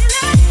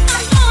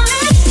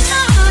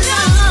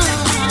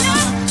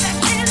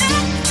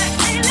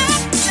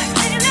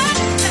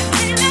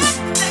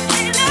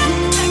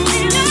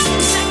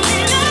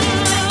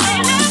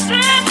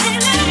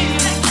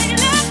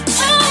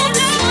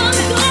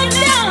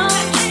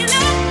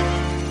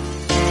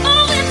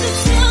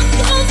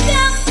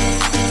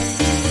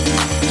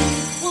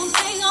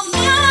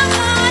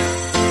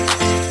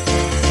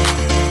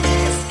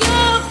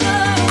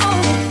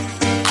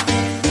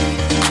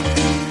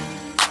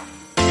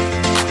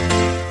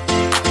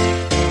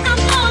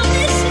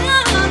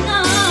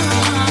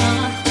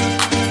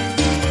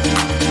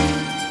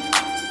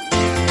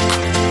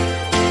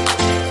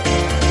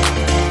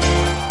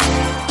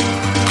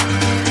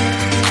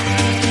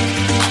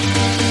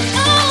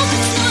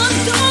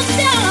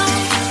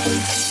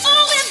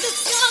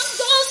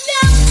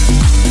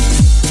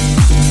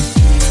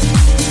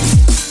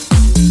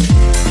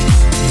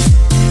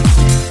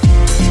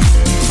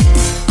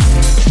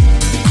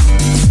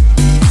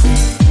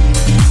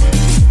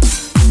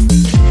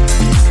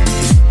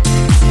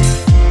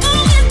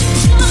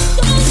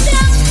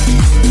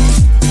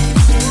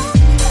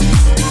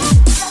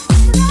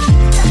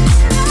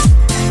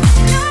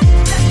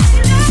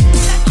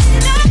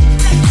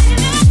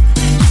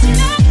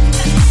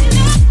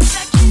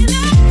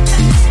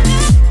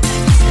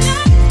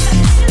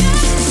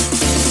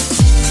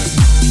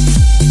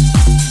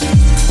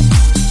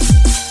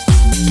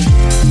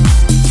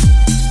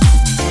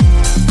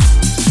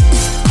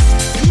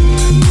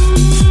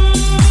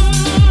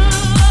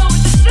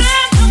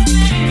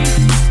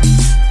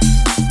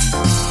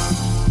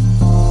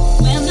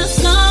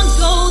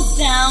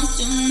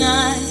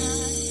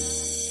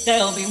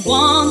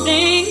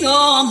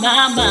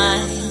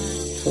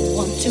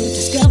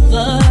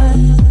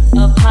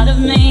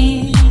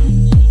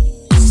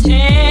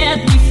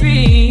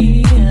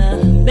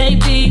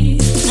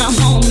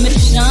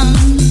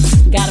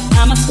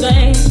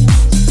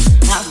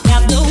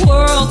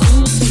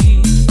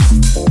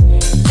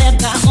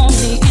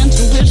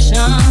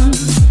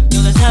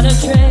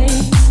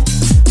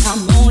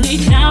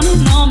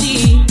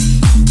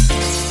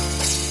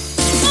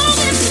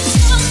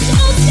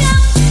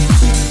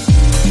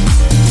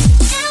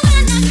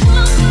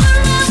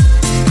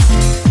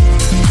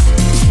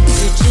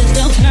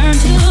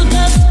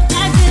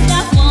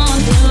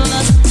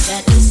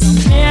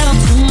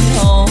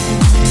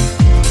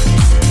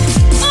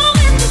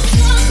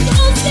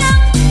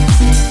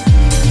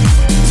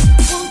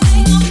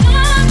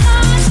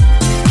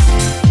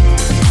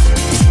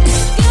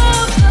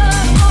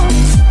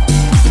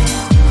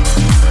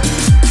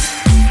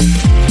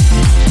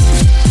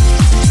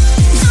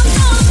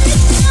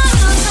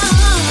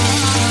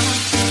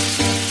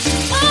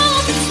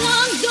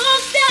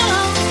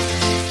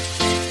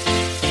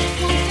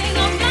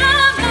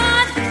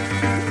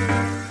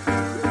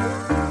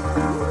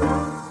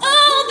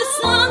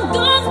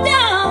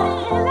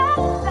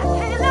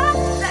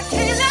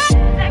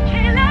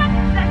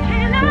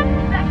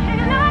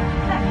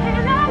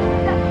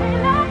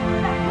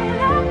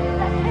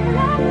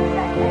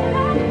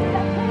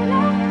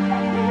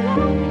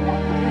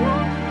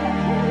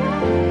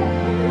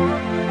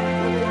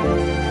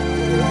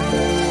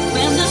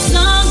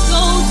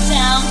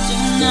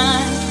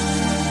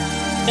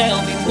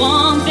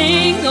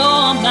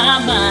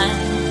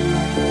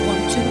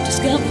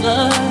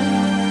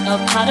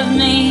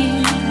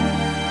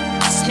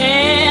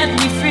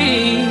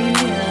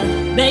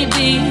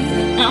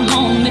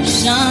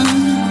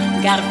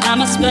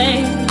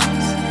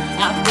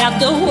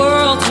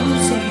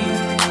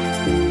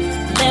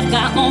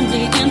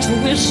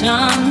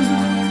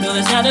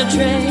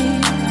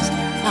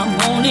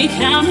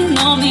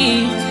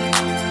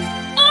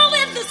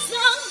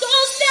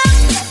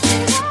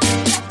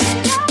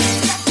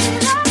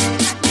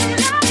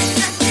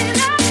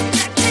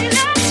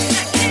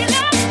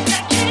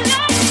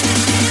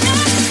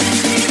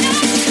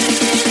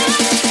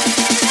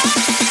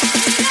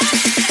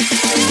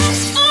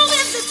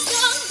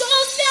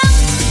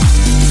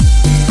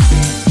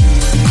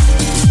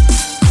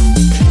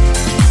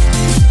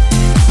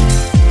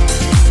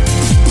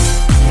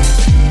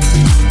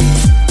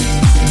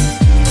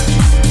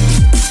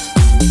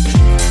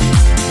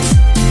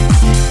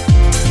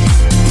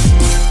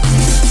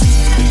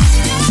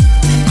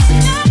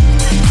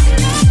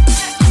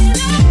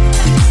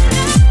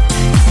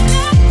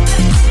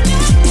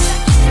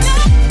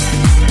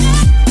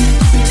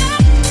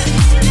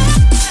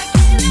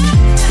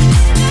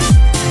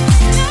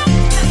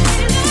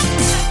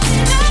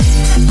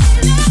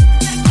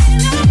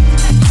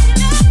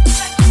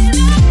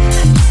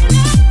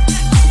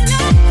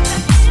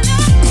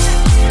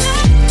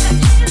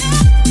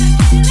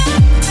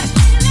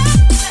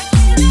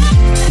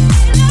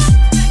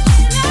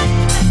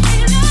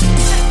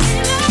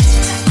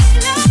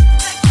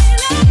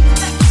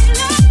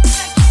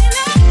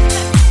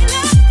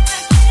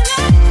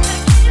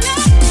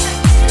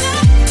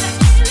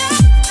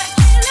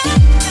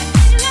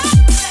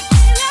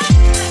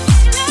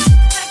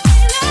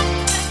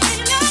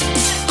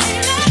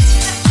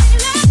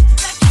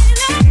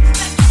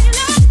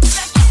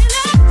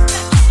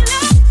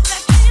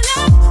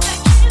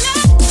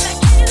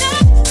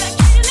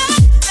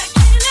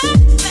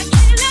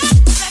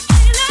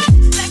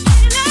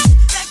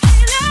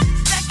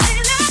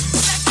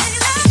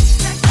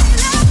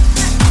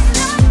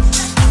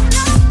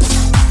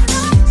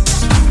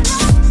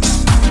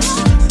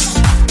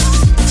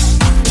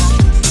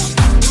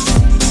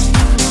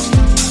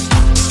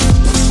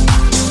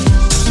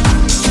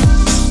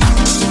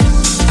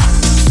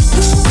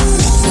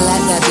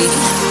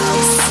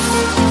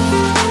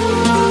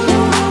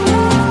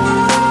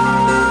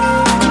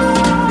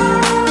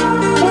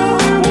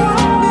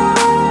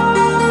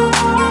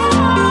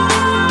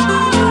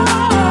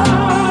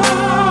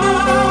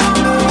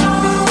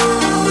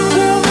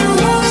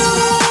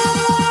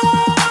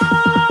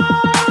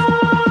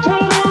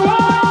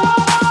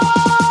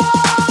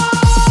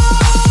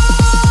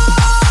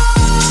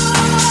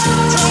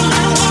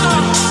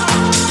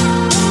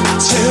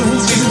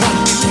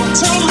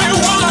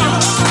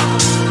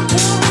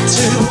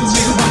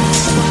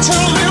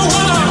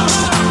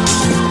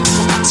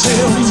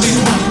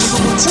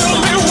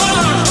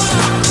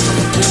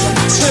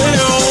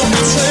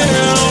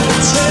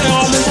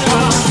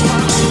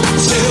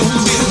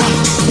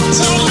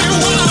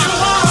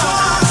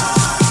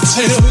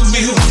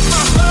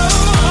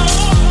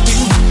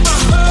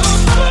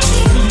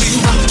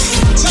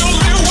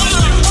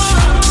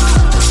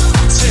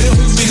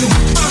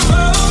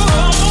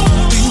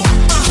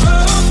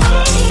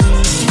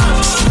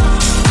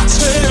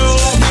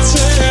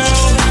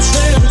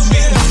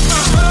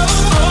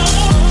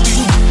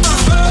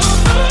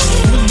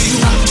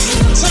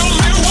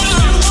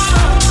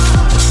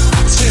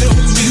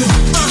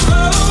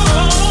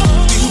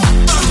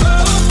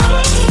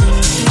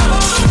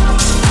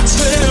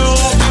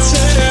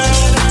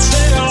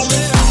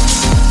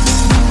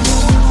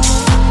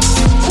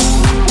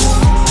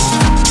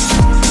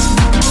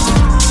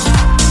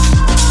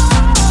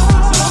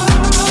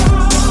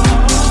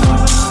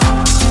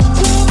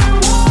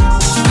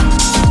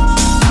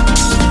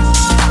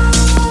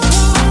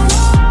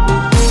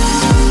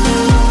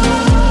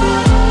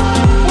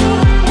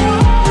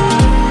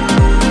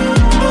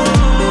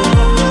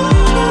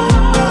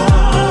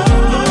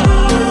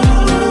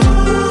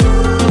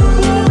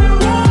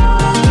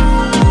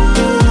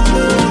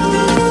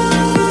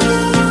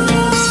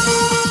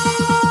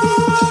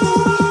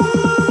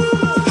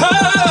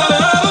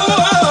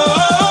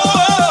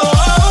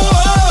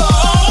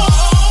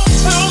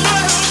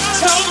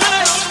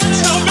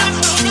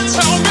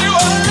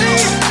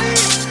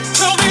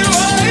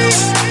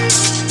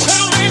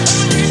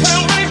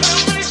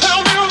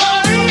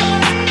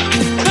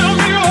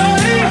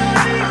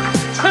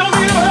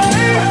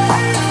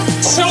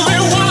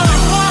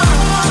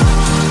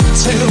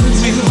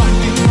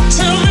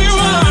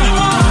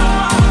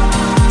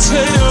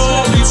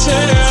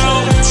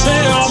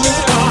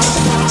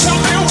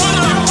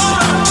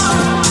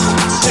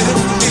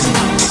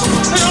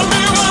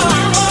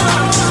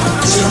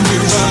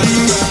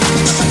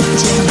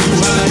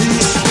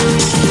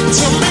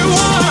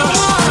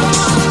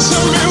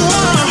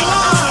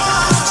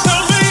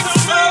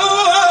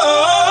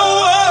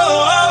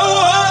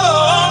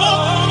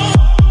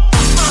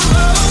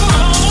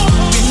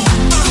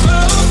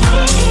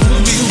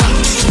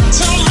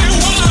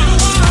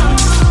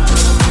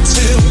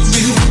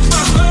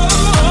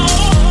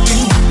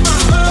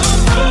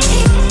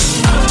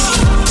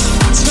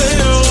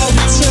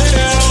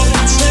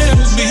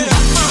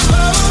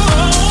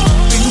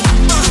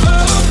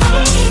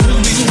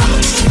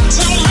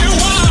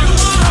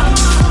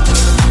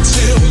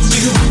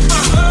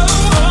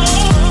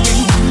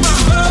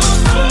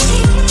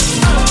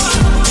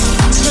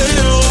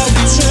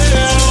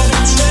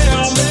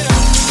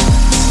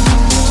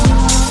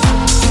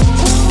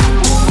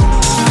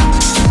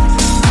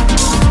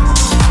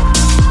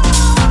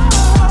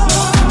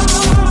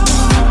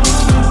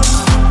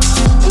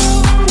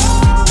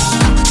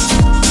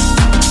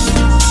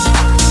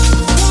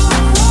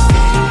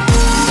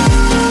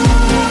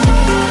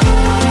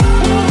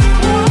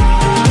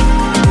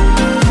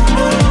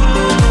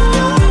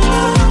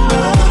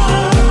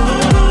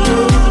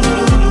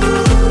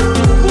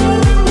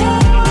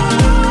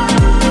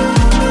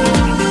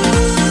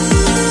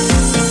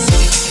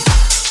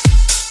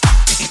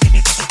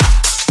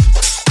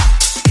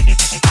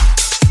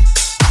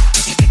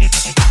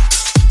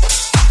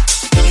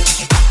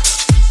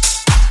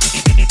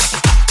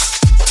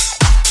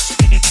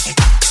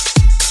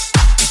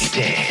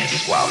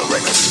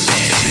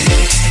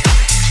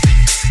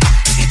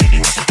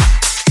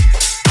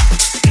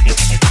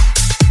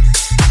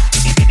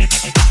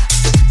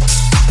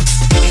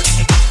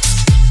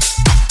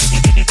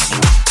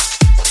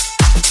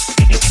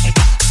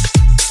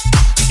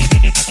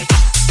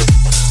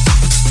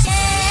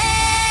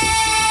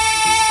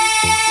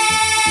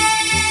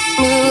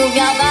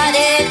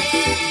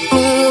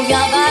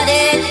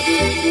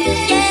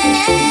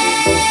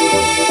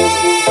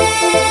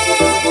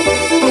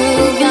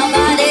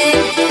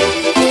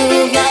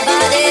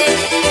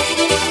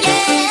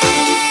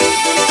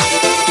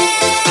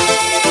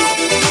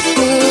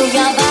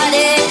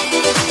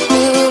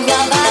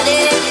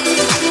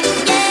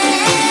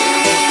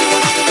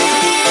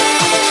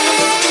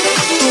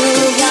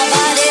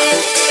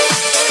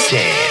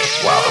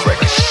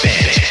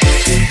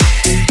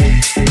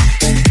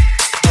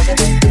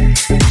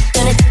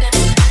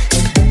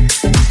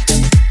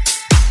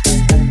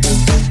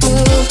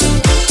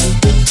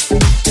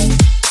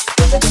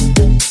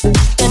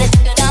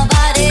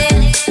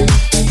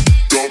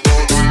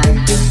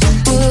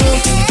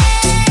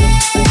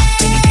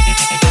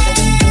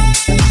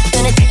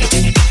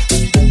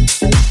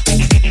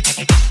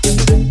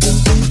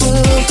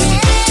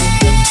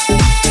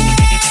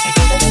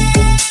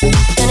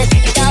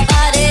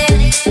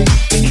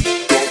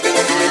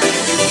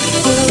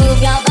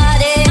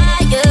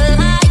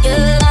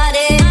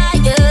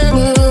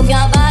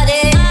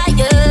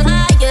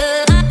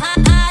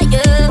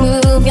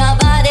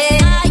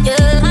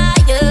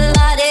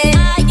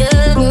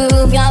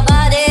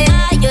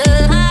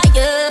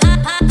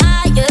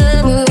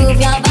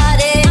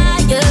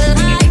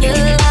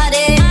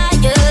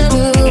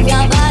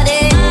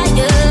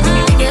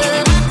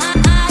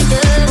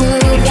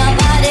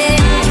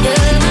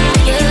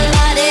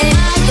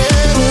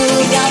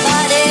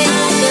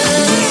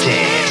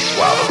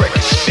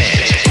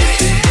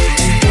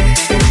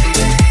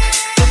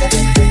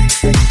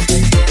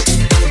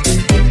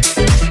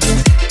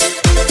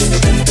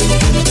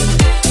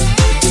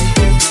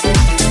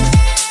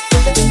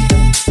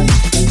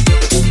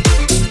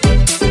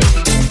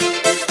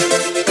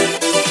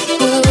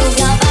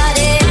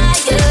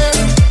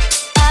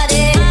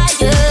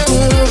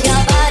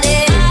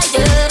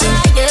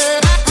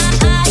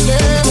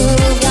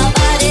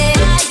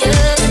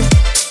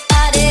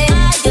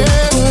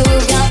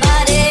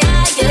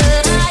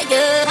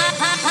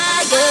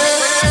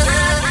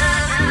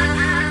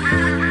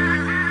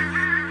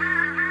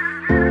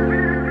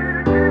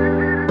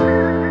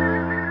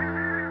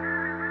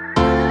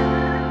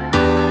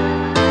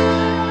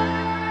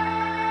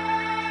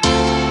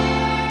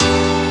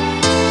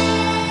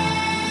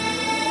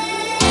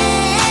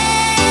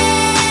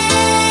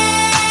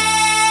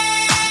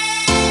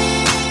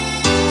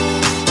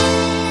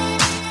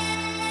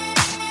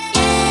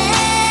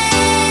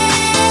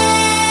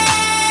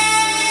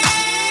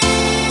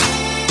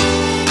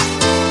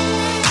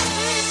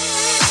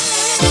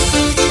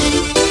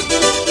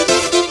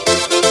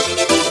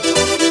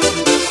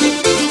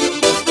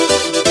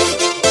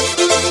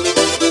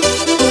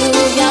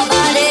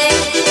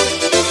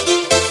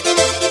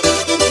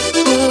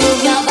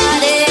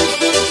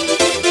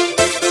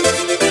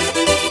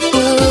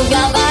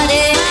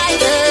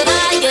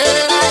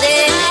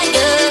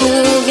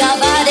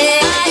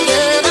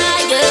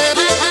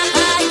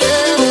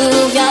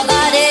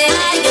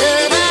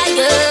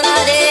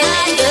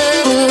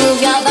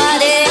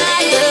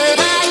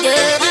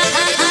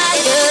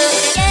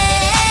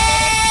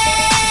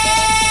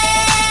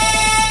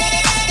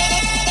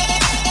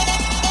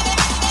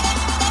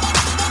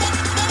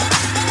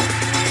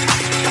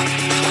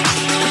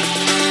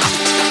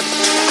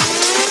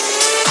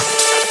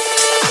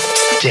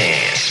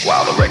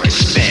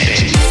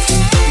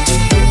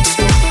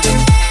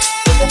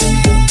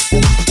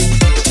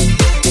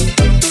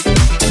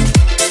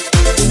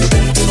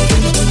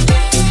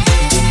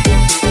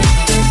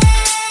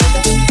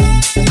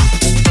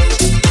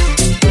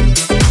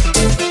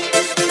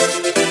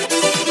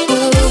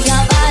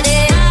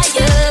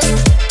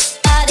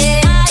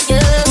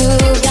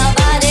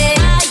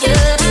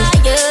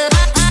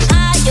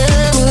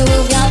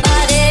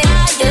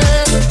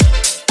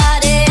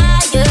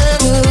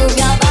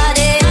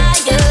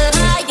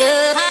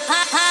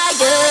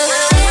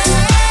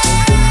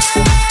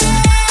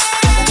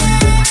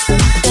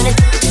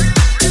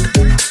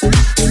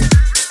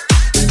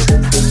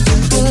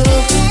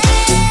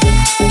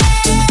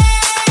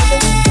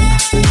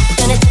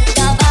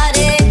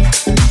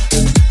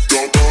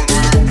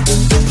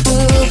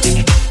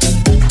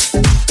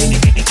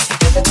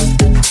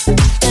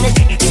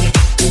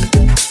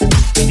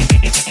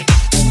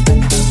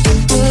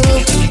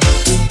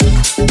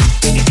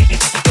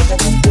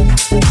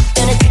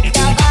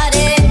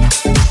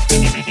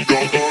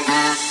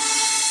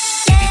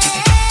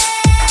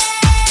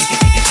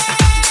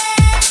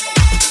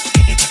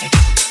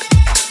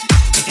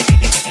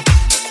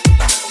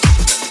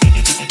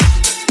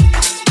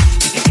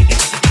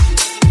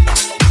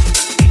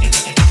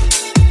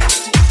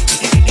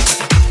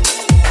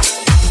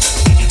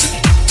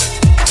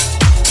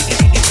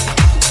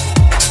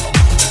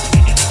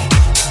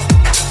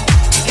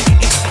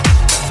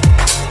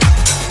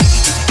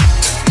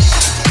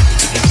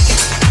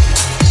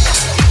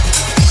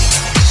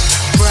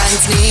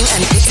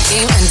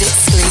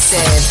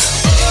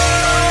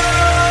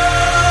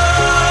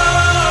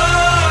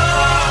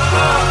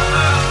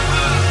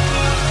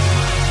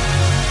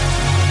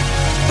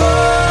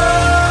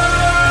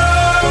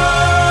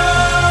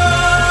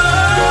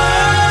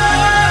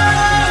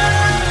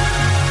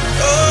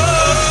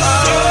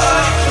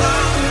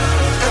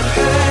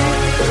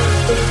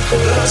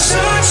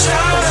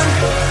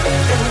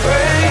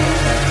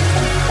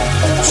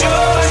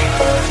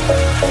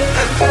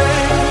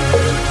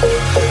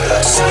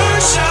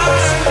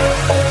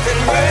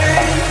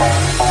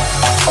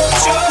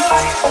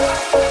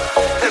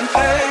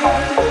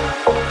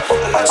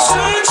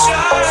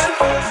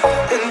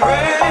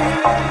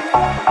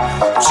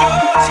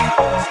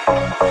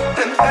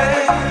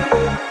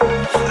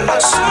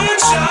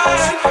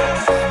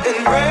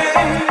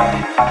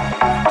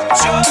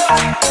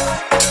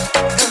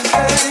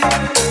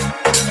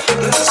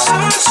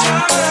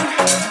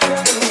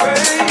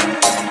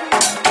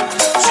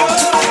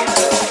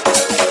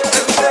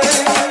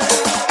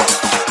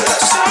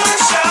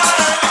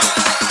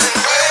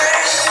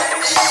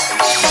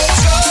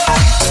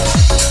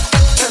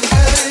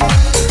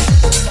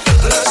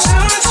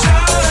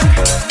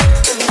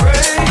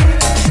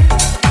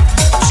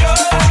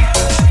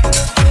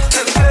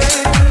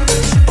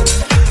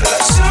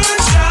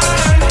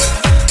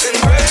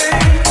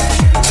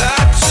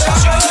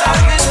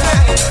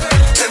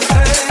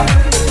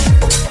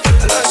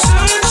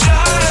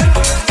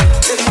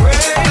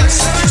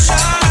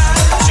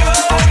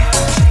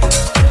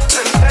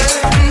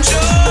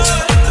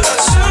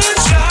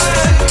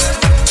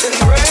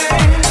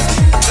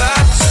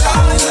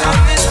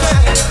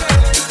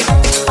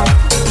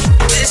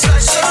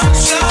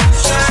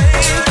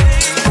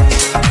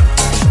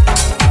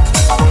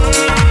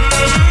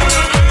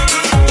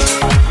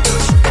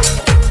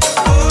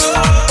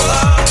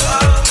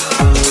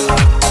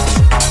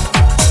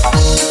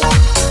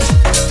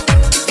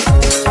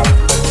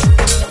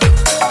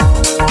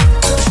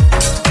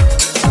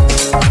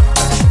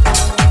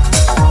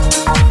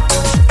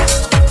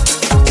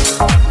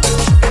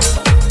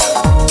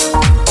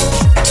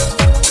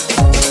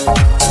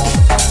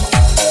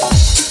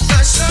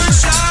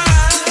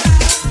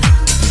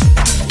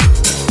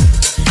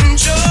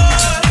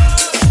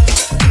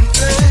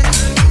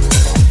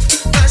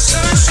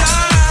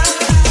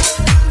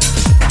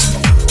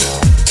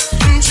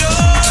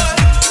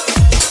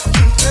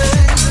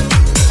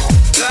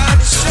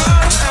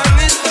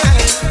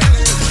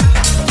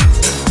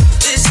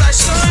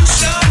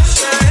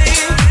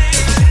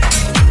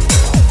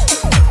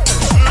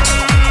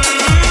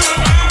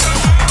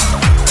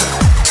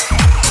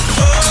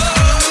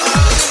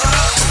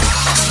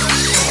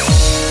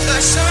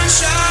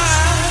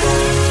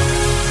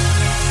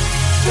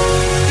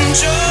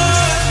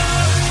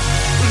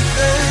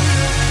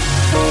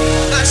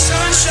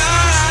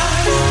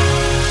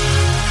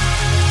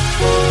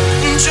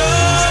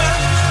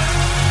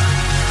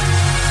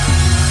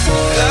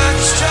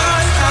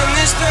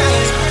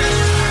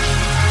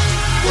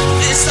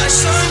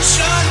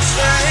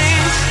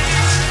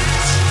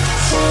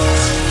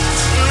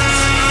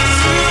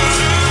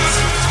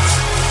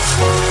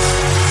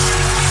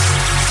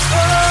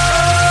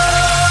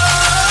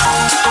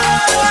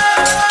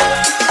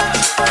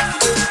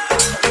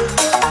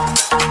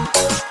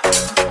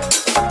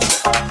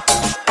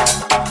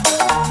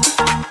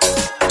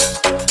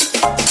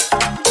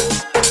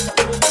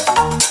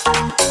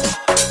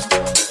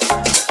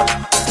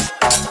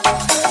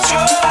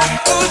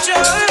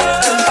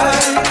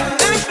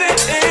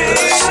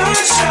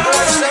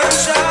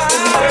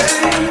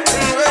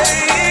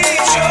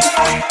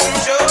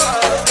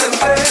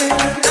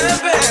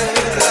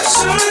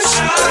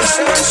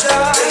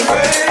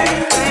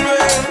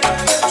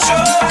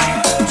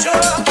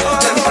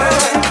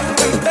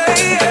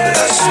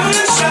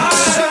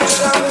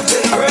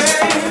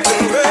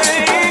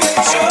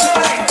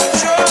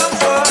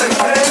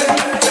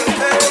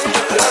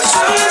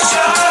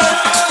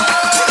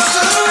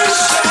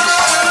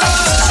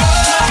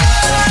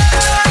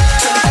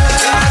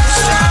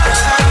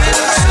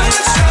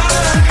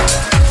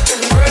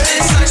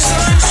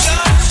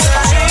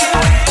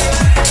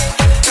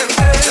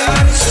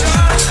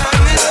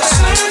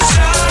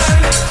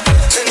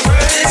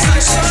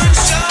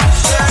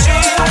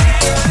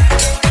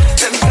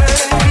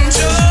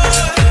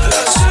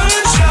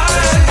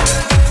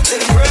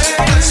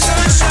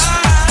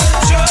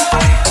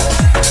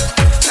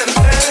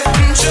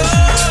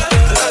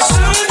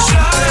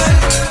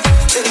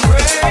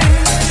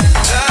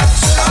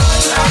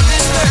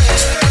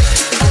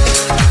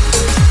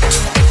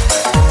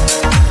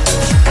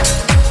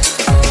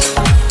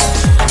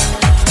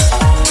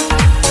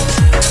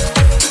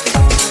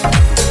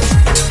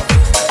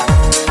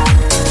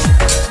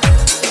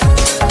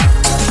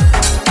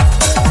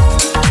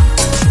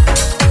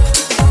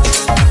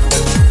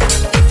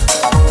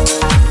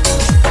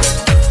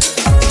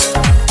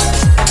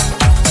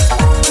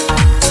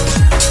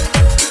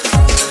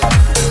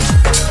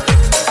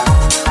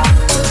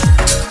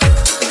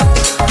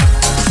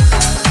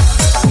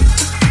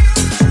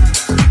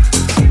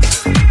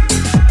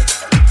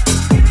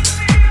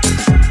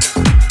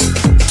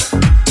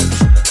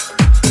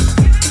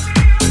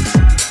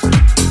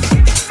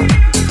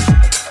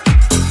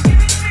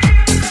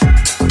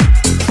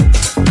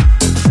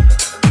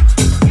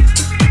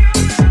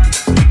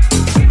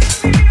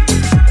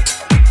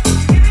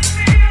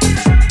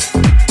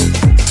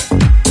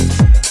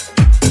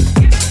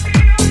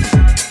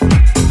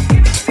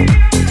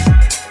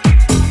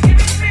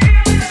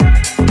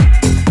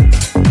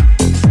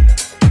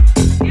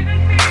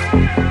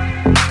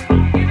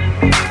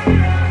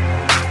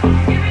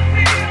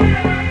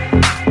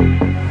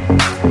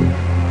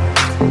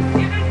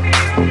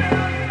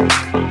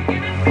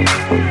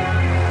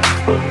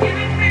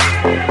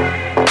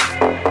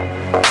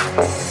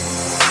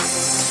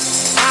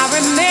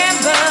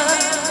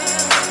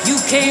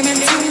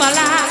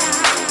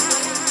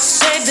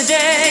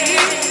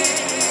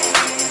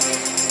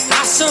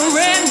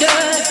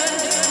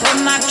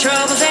 my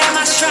troubles and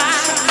my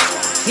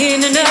strife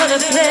in another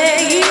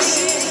place.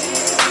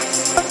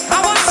 I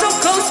was so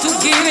close to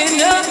giving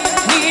up,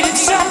 needed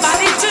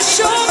somebody to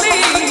show me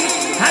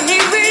I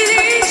need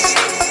release.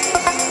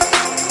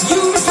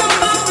 You restore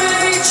my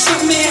faith,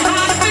 show me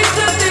how to face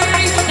the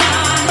day.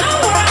 Now I know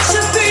where I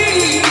should be.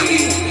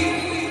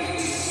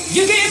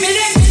 You gave me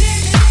that.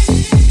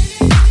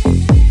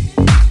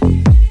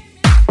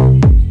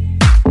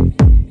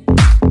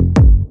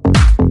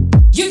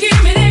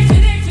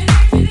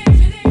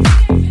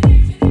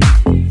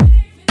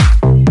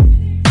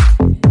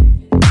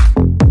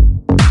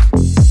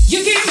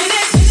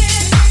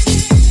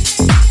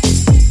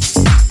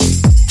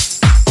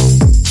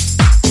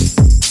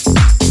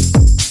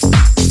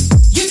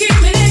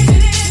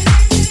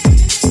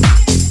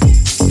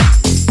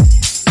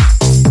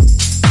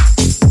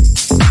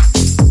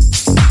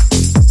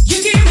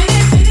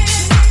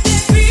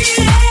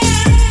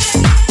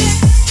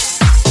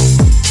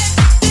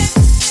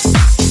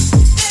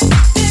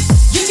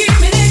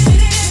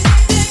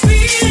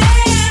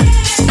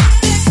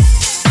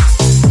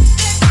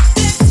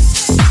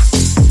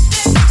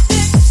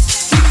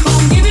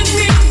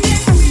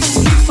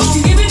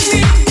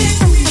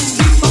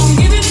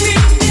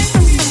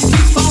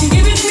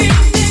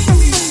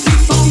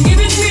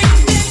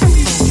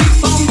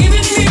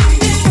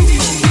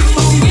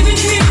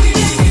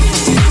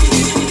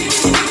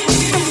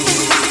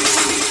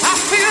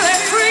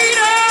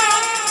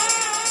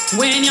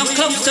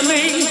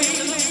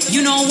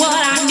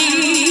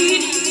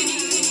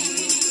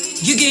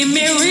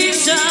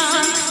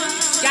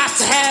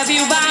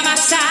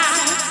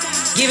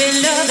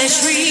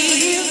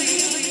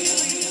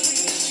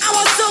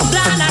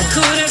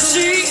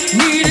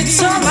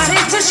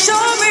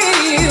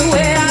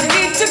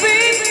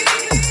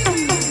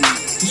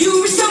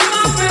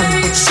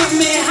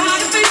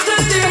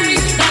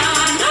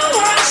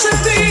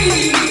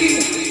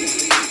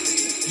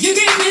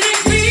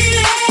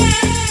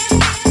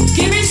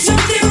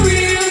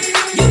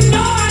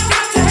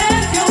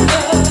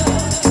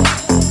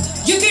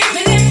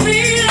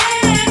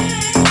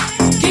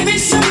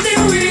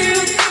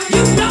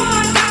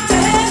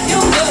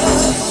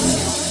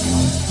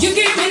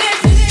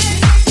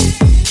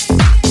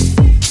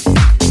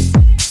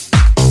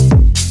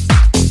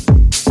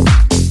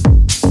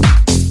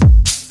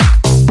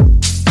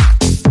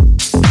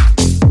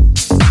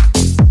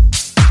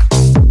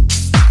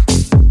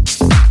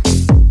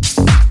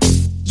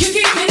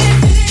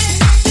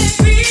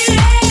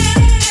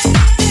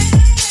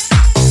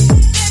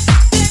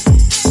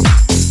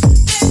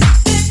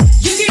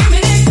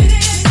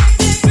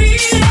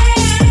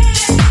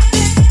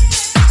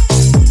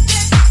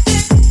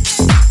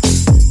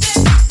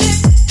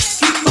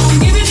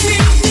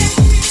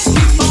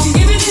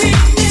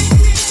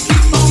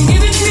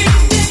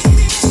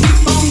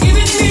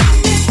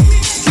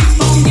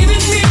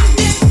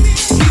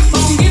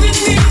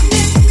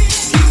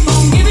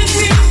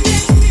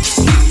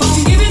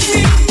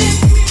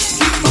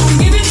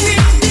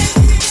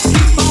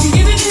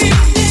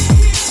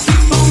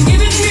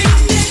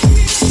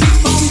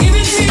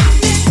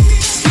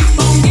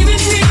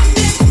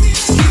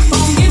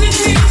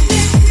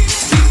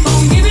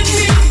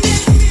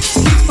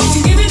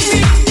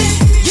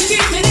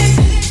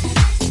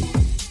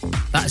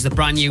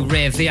 New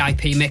Ray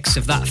VIP mix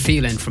of That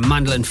Feeling from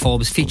Mandolin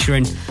Forbes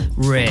featuring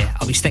Ray.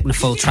 I'll be sticking the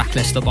full track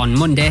list up on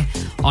Monday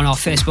on our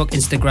Facebook,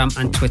 Instagram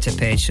and Twitter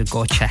page, so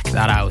go check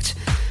that out.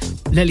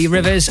 Lily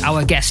Rivers,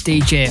 our guest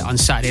DJ on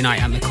Saturday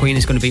night at McQueen,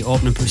 is going to be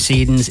opening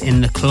proceedings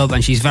in the club,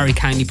 and she's very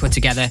kindly put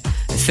together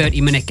a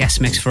 30-minute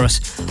guest mix for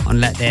us on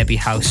Let There Be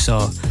House.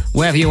 So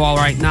wherever you are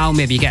right now,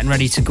 maybe you're getting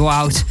ready to go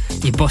out,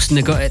 you're busting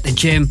the gut at the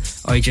gym,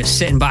 or you're just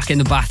sitting back in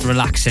the bath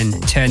relaxing,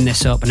 turn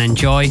this up and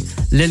enjoy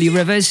Lily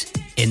Rivers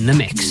in the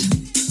mix.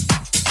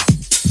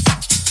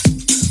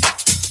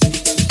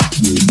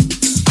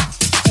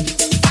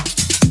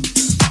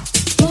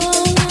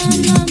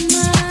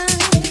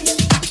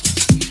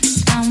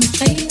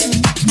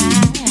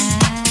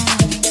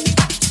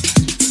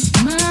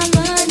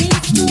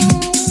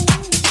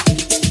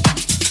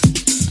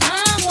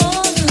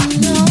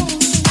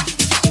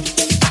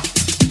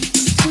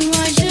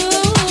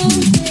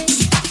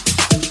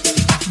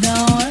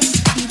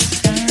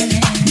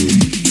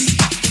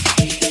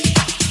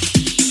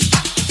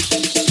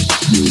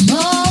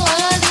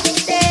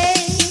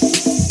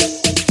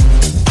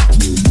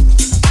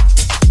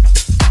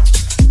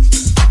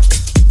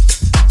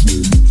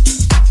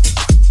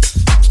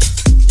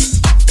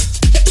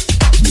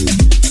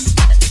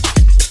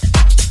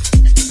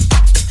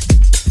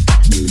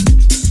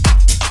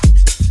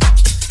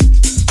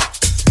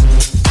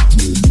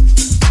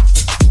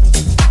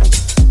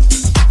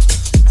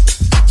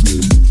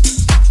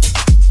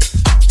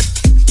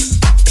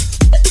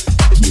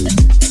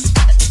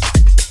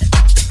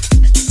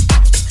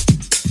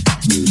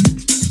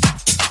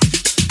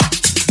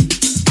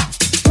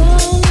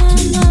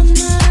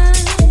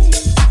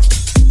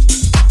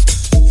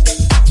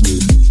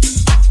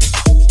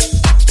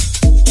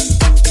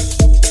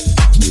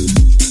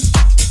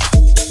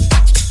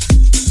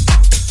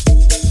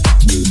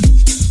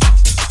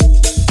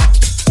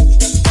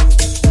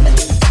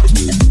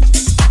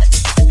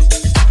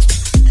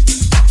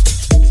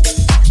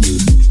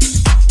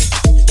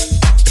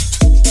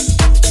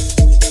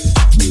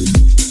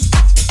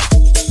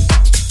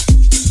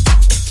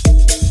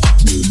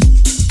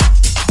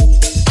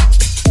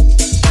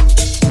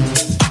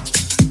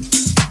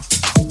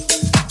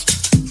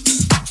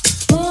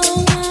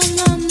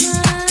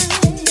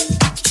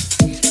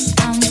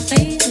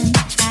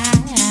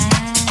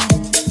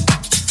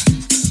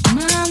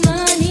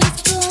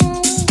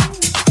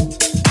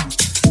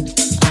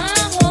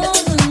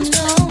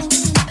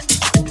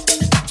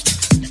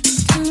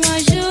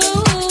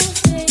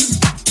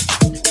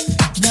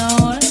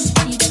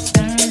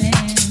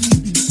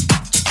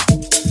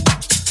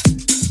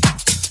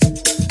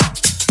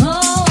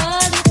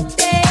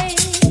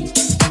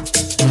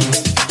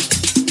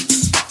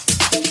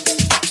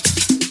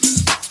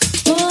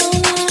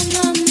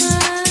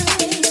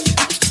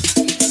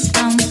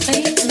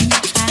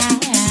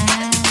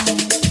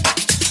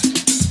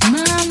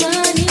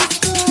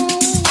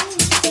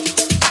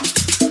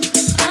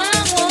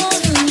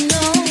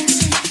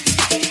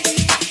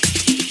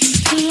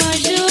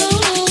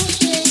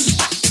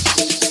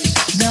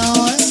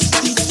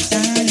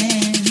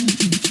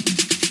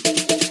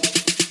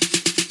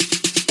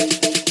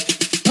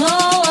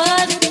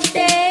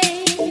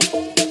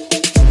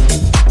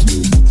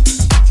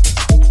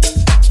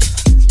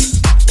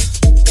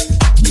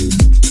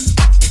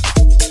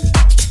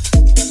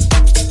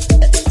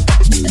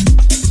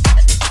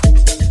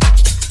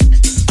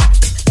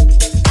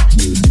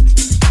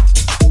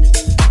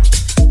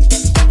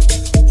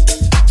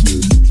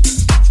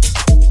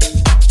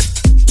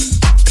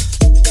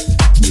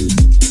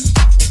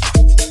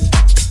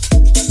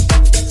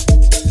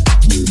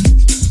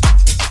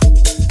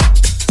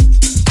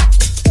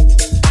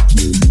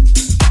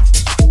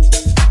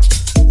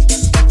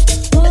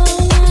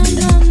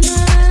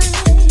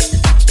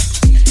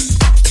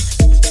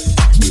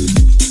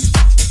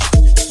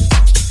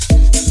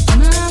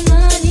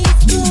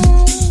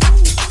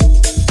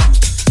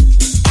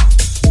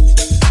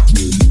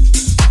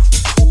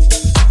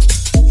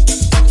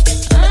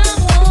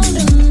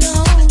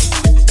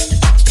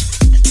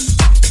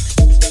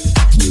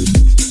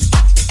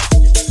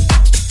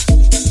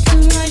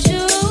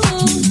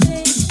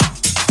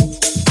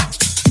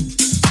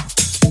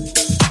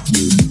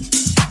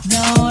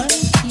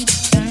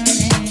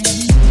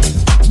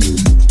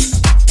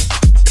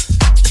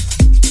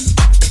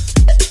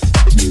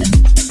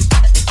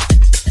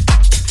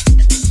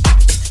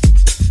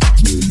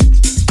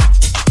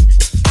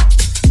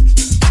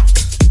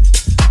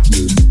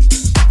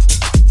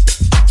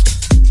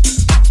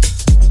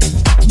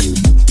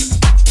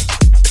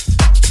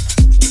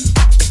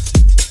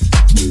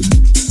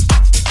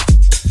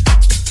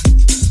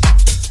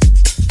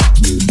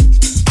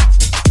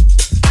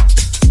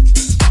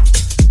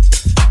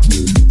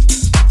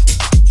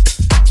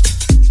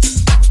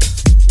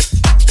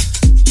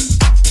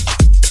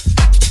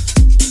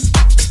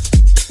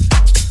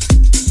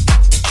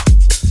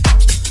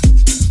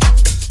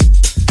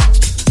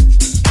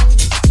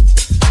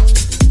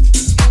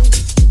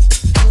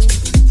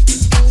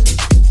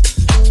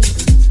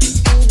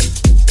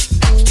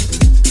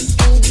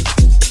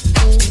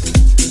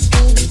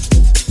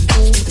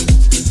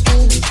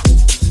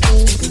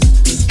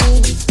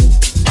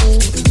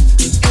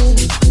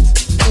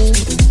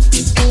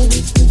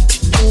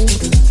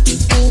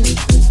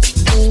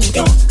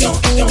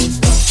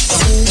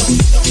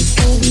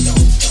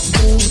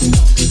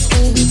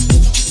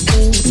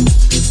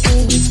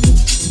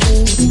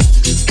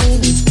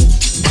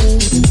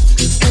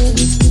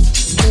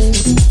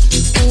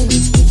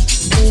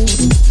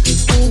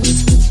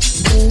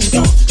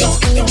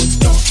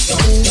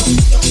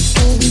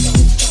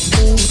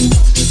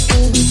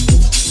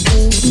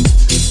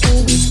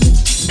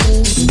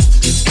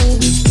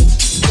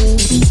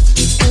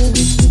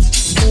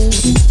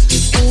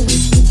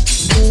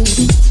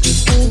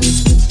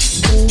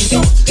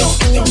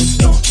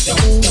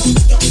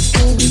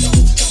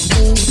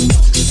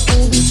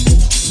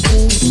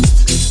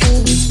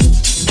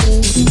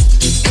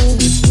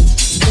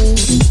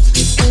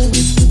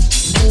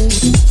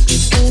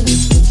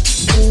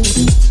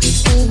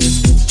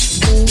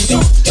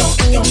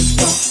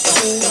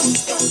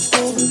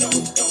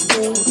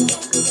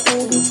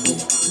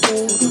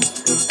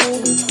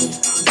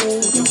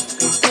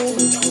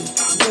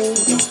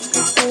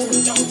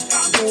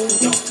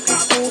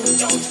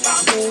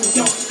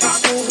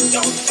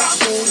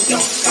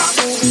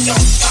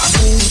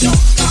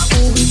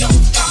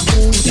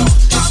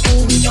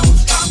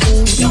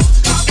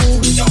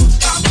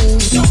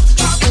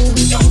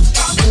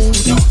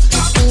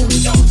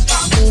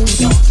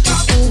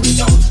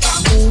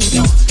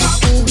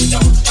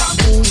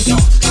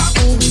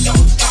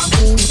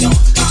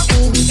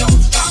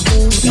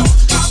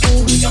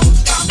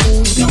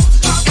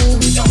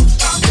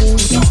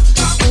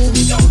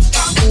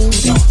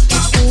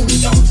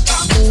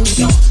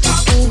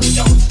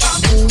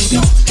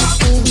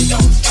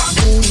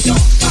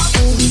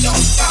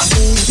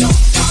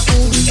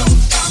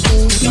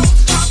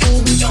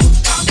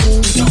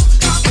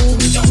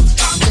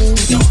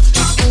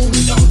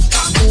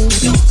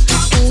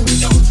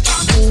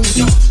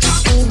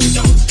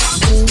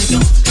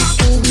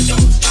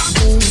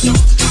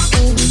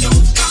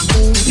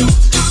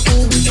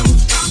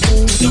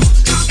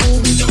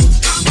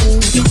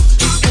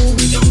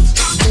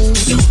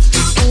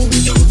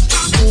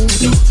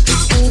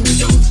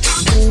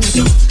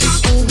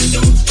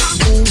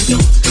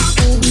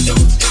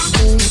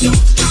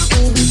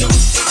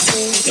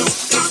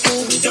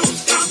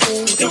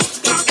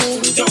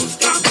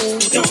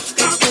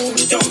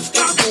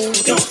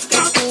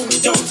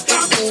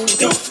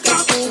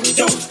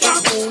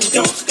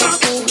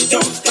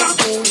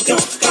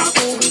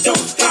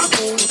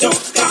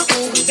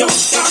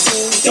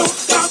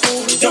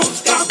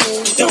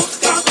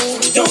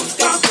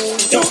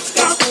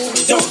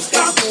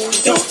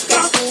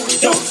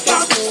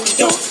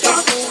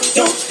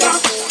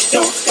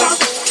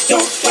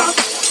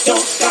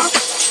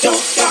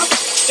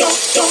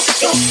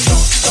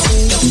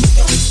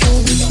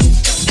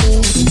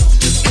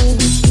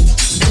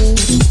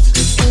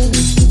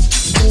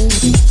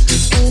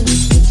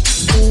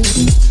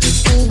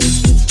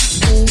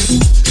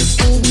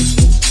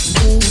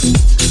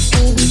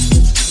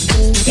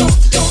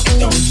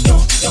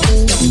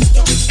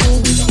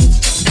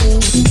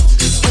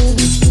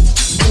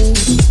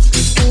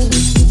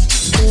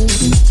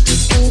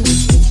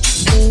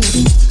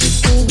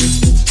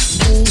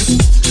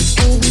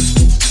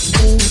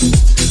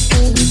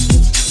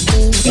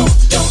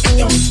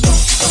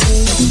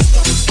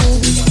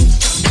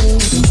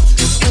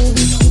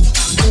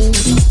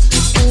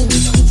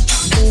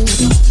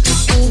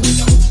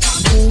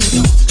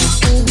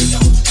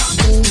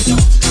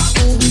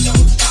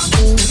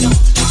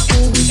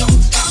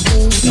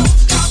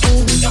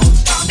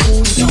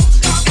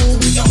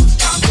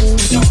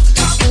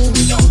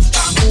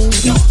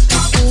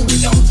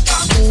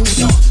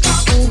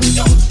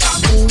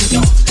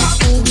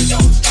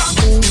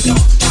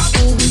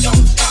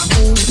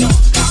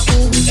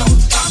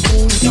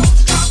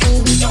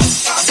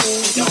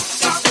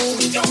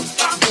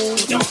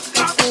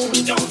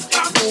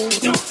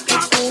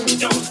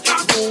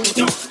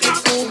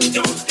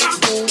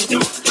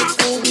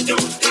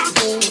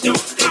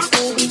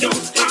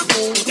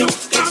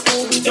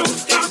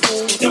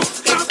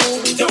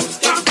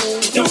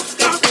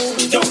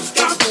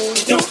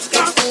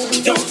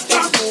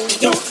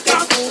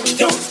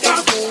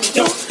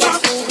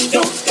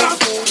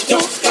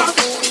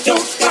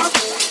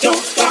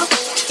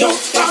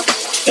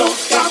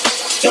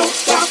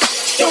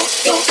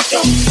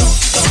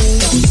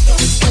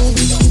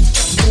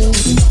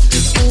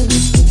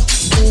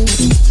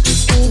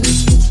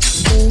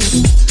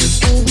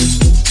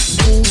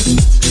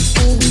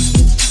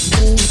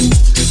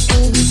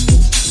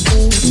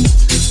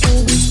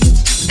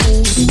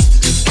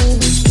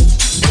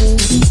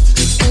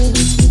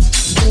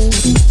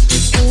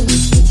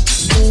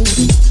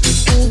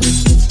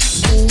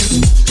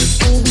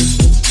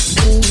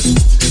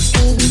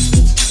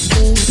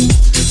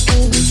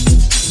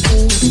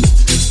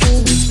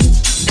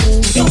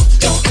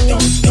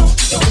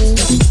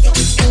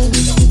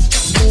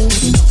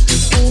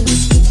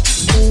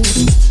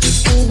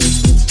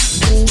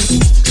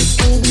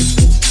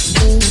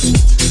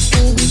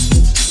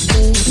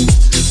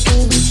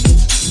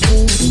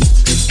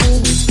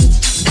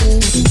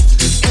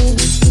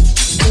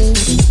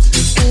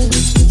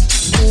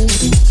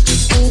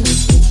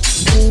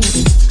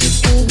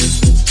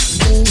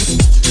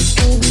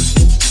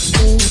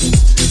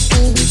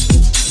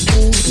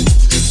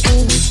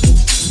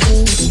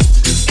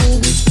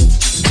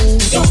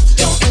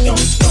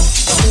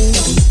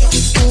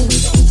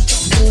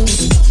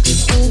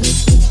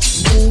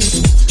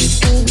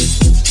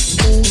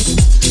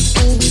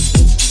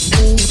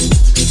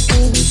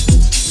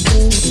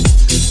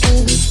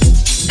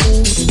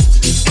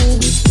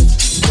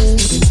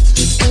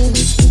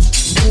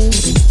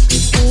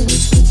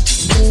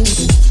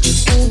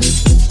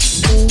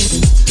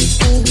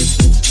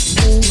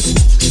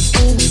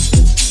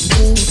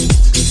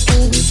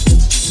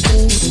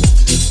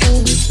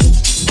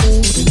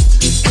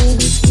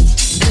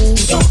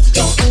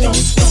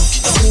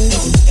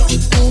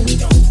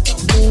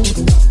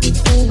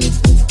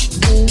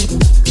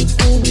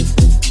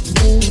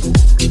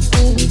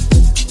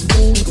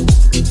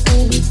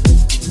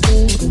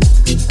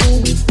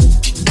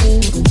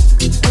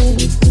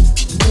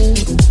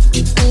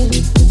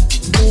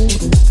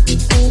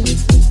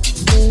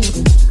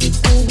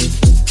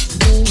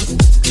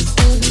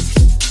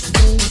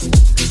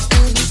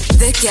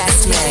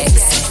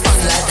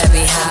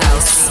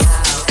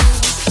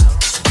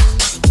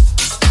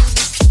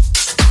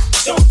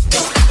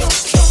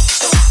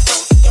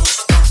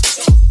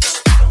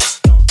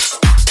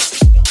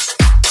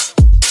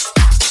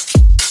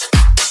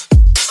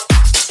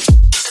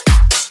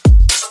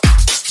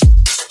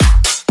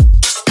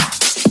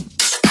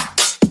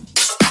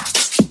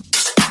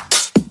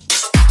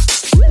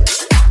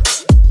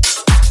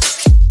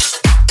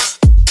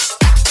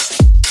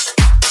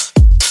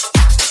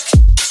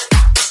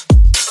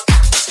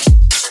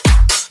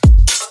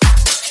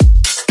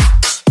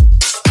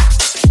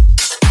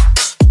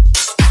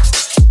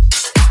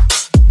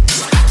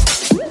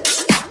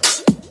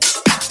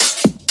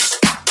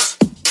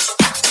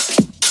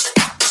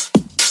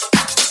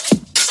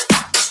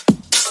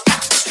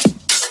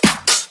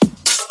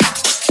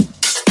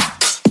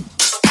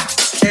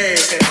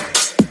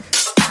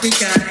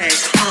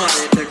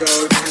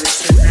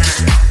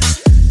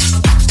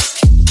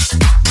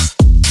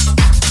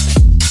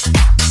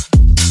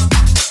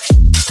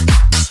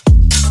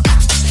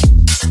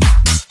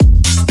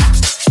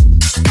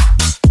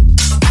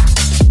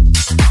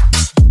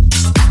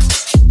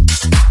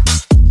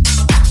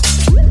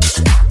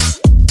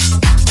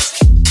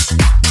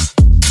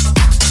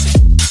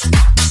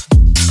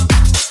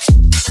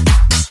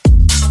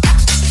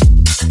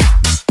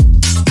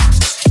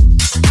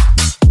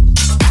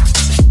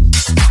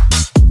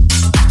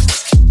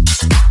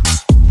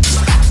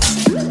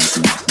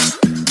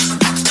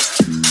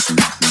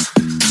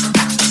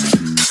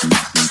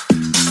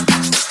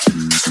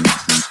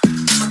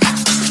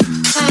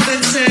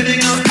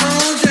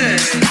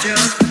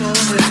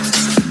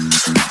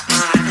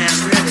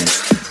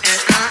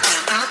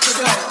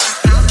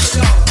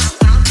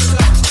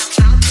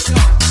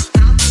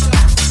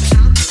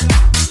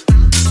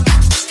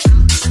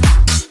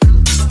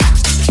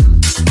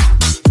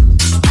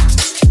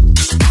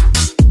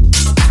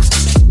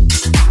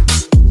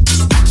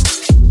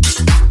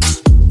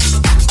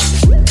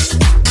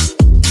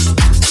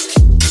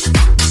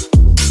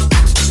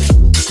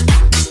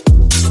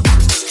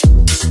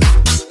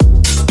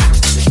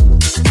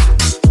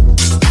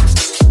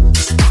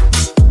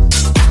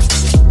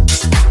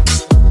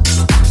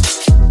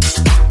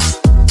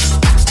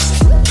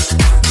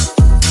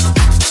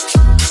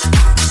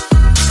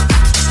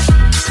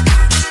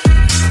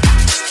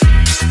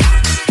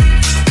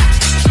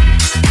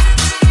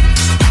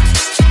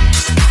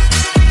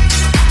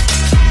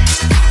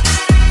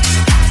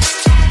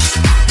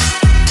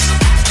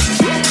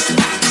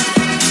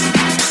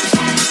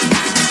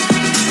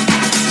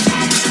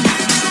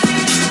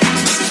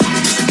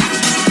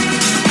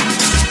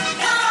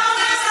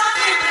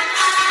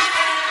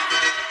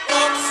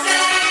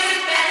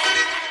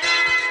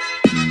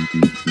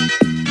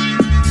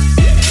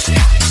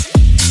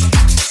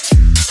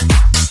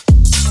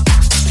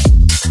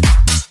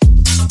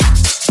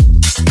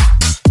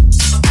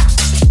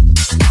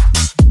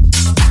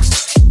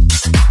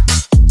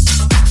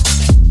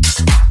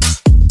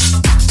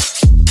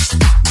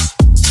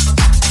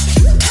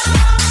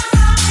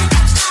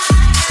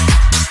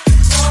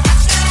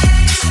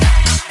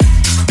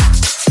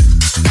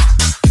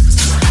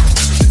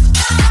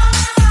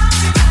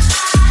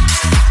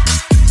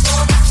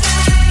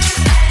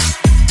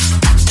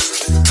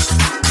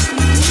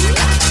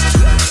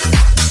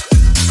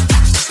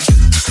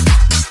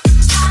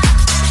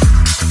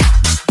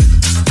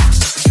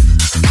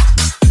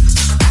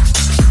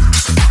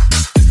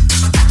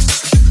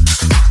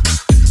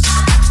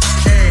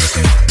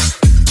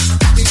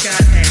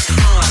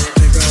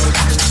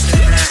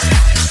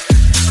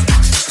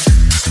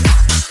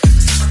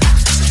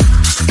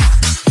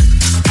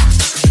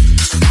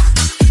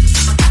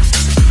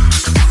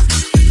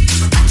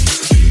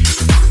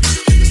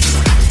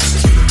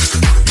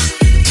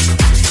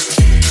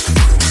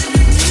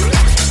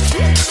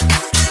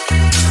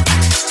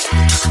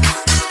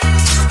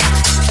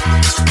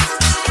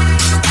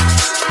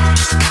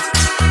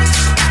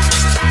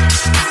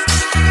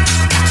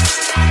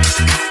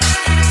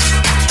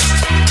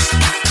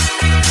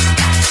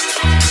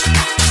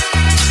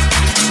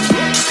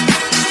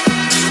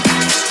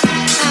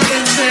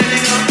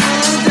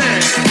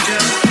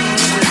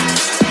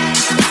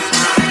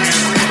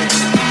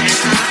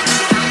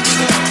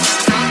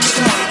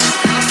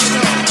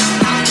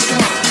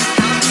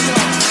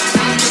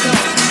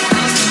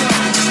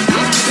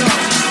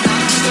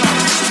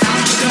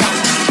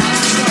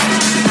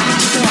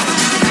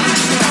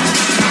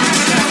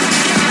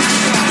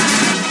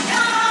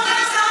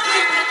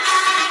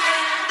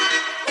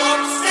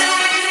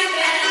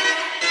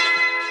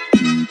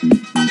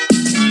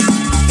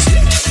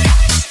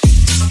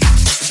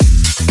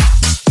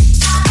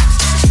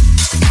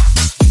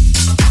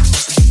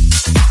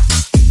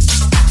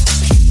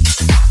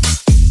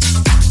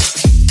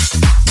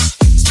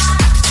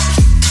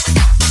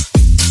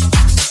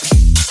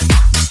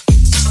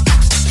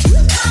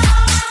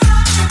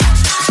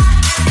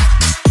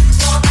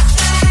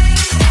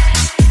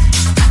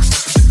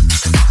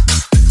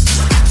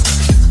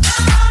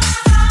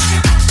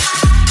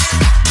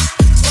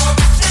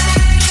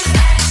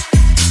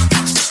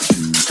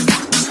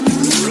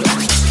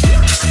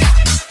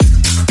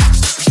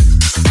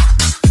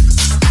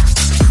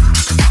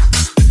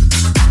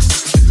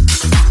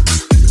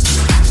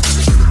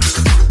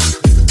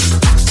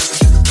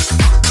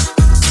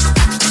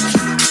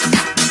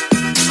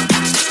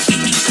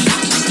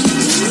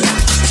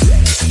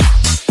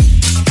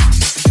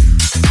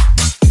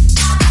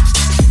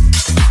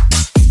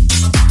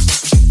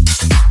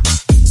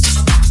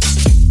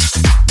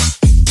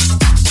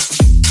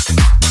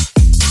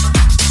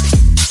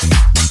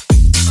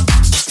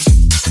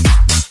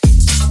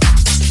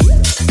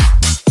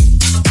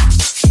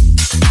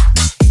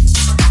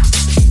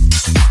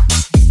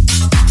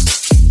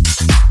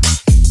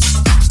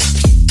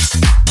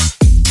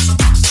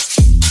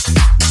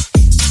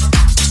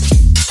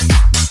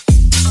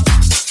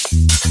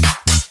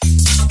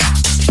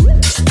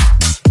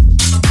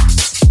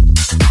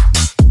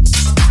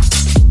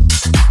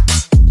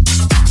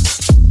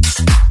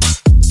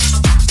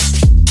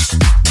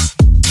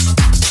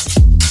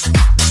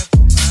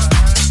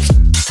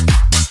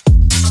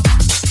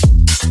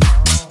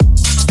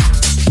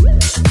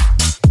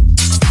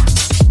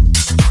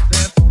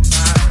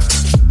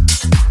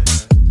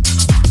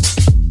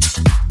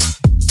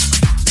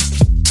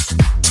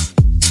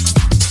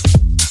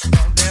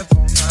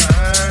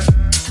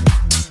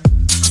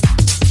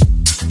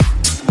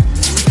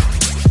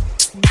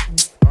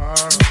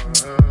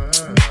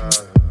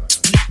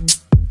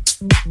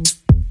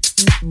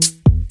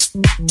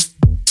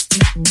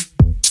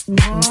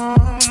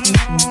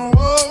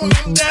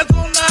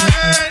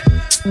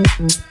 That's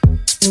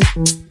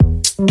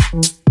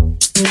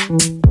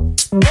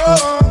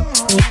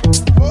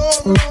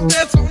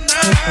so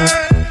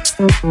nice.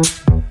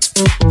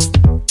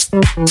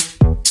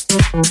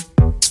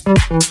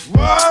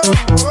 Whoa,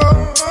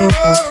 whoa,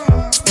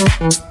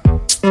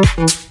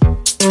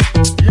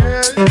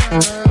 yeah,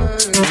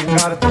 you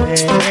gotta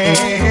dance.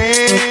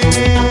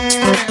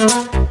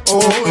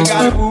 Oh, you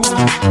gotta move.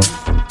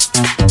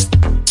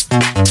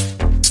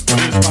 But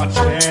it's my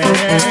chance.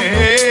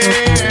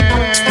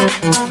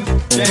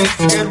 Dance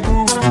to get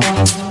moved.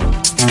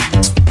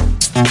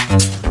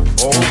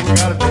 Oh, we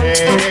gotta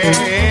dance.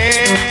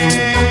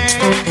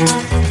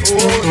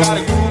 Oh, we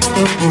gotta move.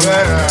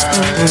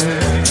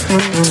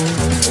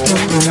 Oh,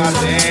 we gotta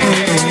dance.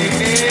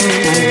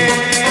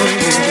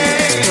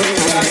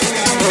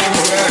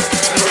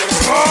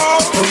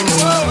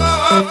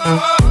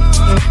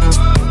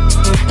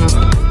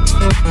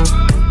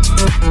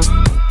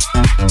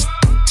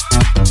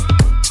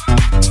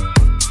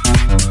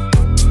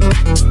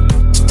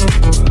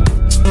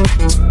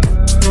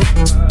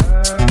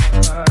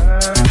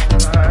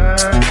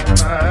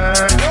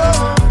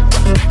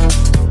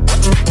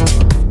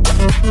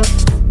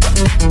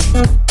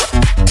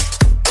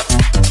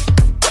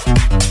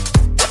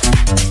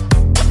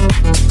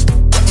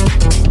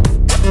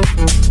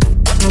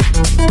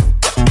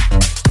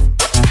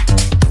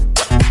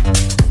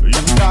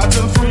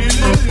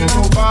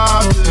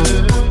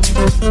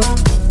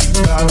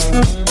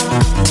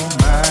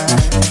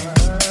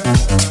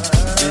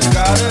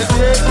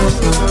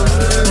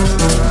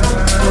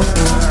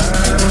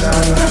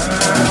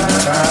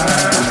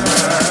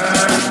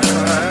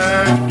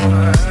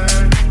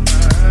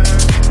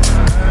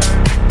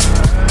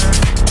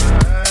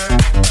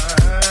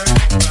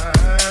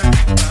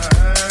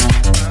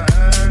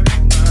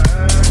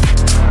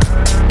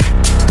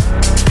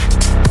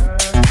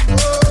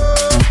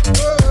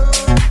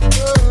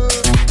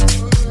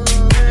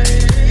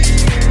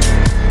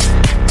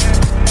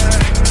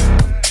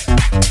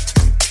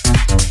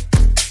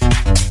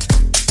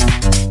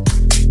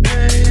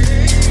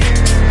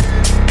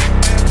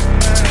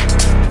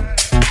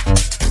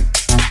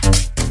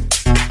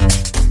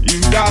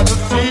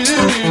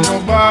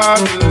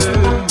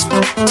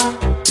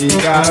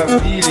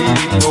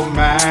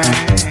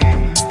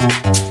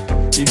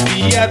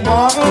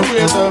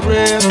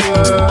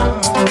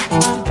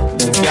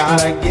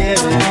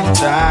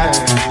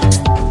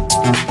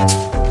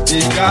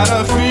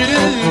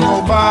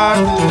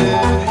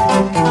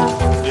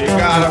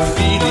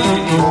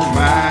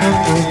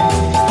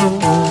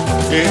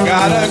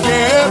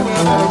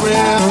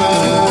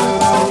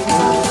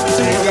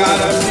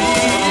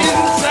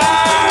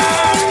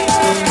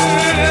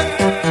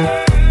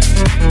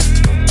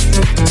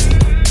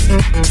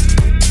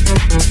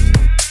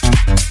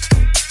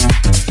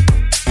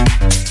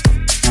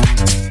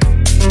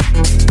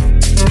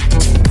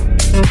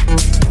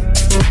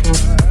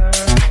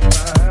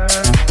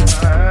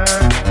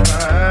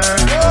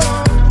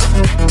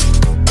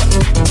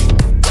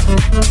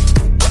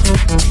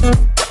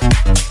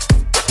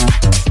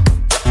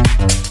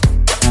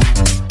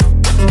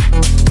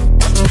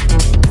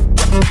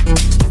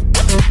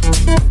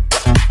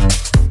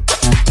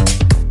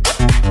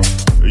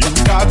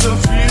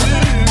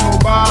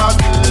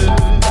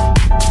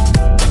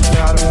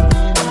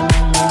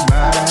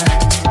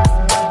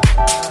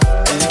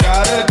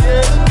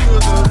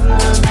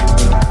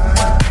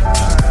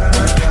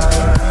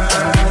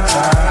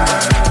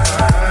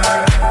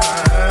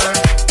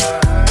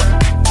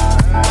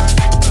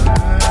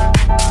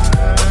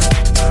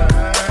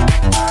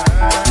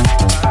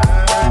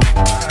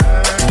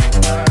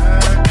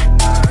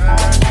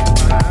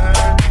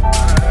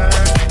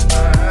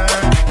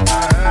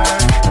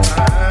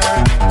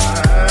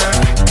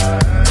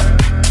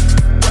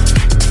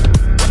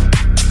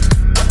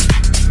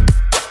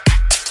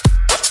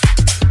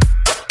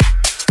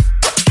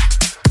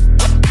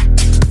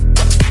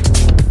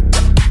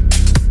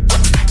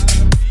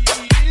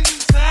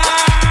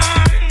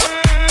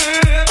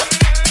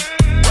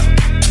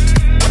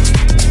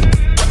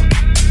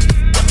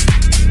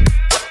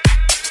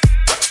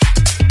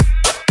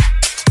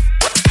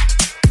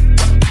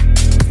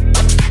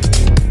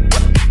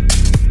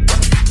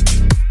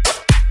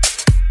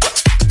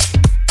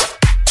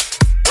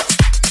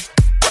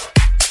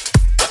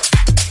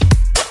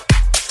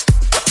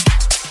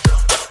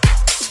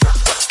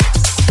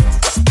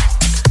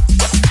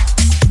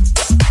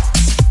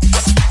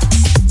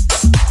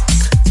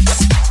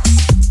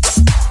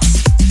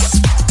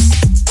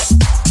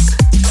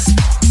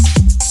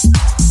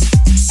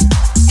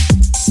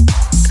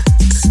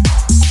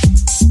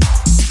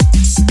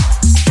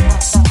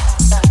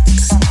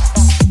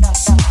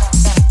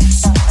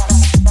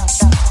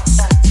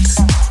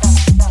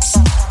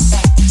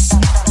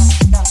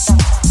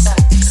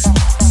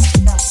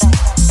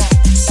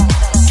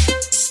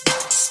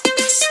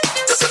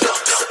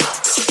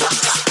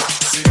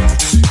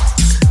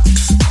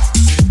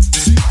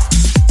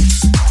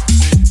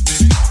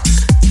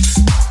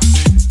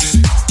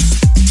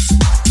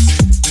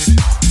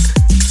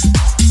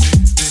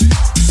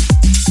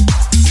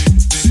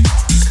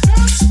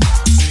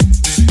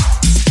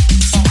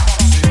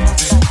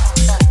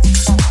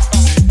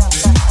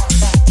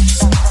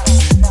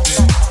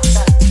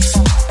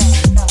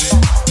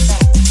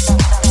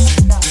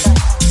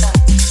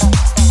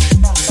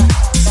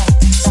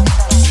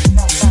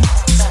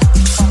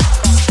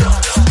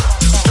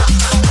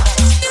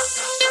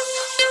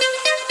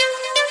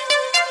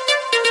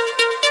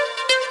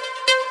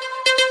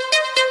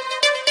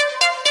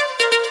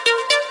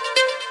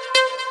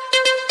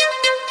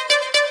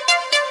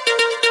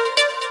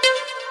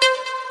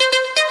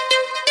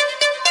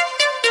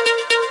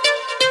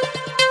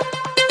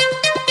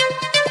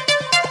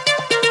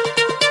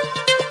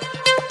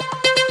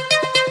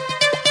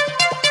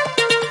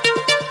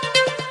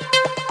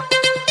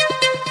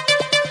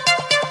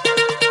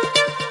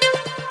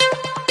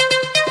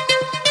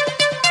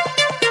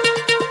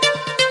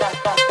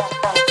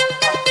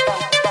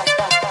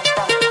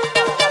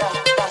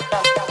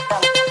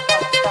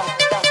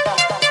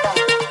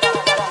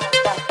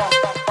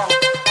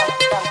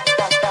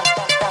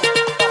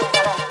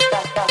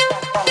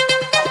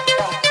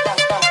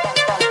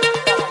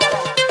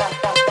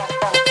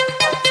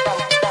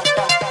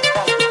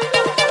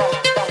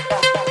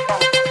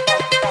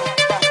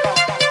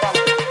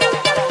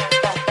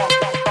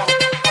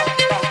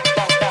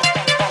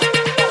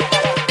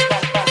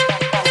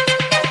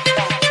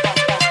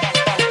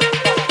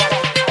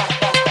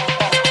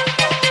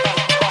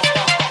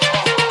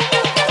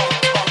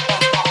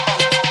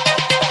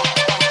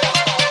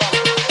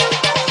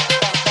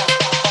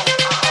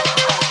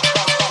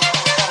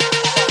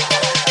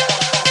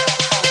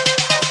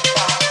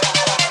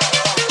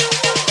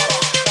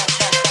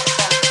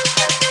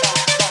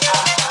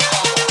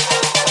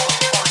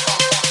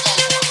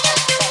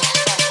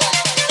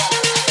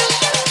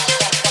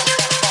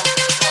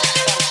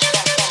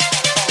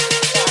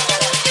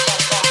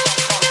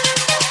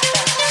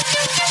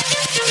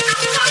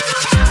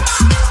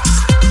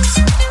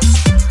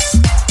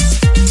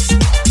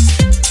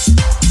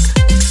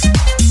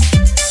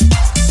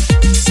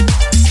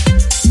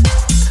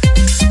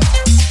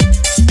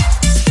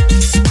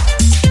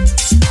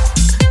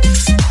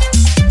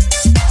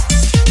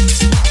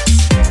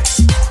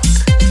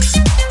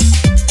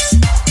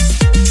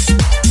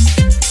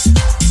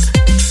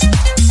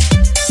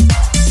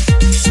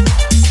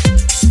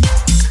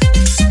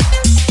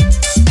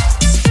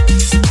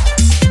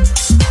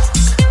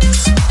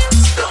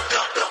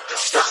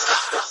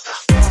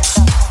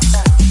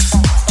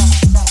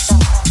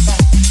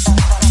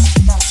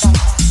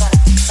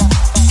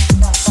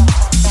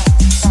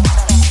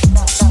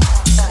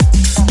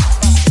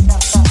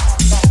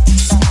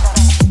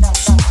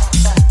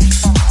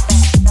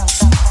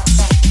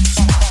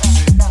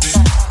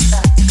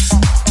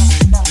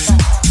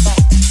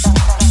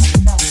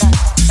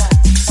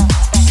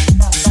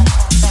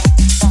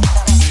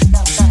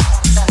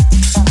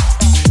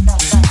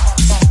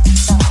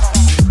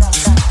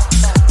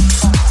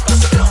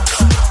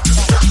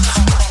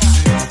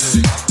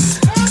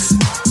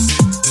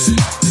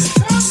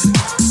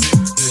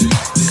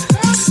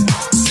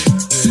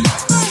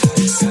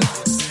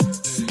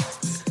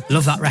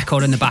 Love that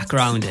record in the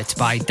background. It's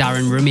by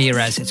Darren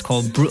Ramirez. It's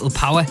called Brutal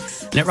Power.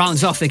 And it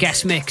rounds off the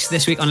guest mix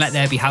this week on Let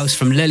There Be House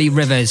from Lily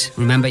Rivers.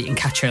 Remember, you can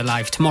catch her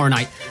live tomorrow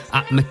night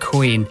at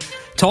McQueen.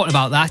 Talking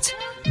about that,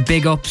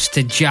 big ups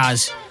to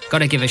Jazz.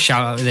 Gotta give a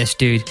shout out to this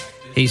dude.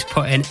 He's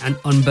put in an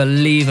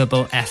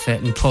unbelievable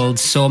effort and pulled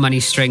so many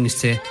strings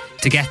to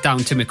get down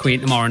to McQueen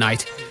tomorrow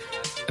night.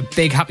 A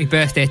big happy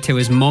birthday to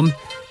his mum.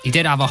 He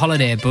did have a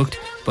holiday booked,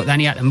 but then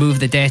he had to move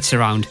the dates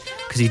around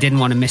because he didn't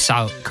want to miss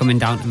out coming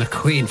down to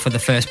McQueen for the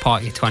first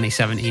party of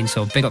 2017.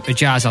 So big up to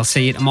Jazz. I'll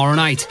see you tomorrow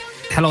night.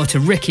 Hello to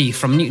Ricky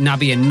from Newton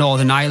Abbey in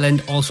Northern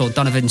Ireland. Also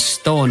Donovan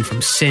Stone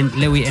from St.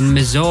 Louis in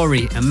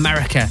Missouri,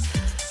 America.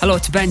 Hello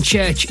to Ben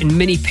Church in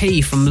Minnie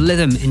P from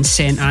Lytham in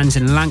St. Anne's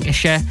in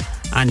Lancashire.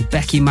 And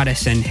Becky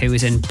Madison, who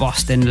is in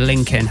Boston,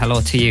 Lincoln. Hello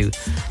to you.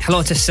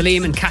 Hello to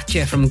Salim and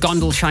Katja from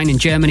Gondelschein in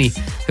Germany,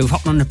 who've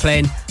hopped on the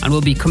plane and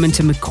will be coming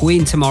to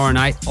McQueen tomorrow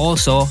night.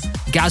 Also,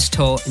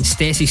 Gazto and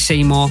Stacey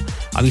Seymour.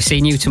 I'll be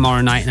seeing you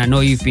tomorrow night, and I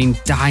know you've been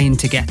dying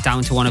to get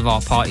down to one of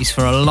our parties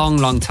for a long,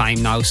 long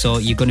time now, so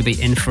you're going to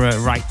be in for a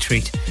right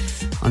treat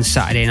on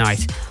Saturday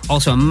night.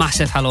 Also, a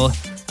massive hello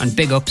and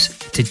big ups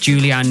to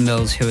Julianne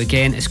Mills, who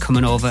again is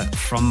coming over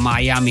from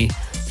Miami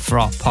for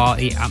our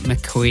party at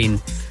McQueen.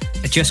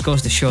 It just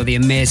goes to show the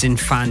amazing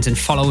fans and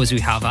followers we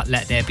have at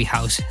Let There Be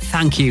House.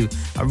 Thank you.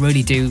 I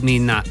really do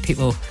mean that.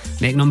 People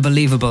make an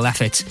unbelievable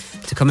effort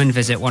to come and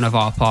visit one of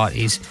our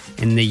parties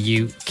in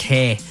the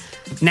UK.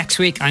 Next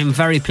week, I'm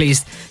very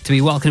pleased to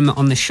be welcoming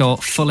on the show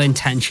Full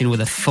Intention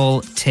with a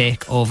full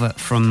takeover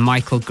from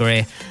Michael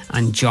Gray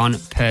and John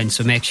Pern.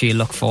 So make sure you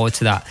look forward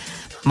to that.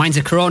 Mine's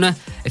a Corona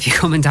if you're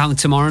coming down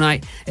tomorrow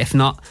night. If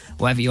not,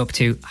 whatever you're up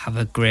to, have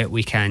a great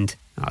weekend.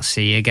 I'll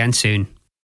see you again soon.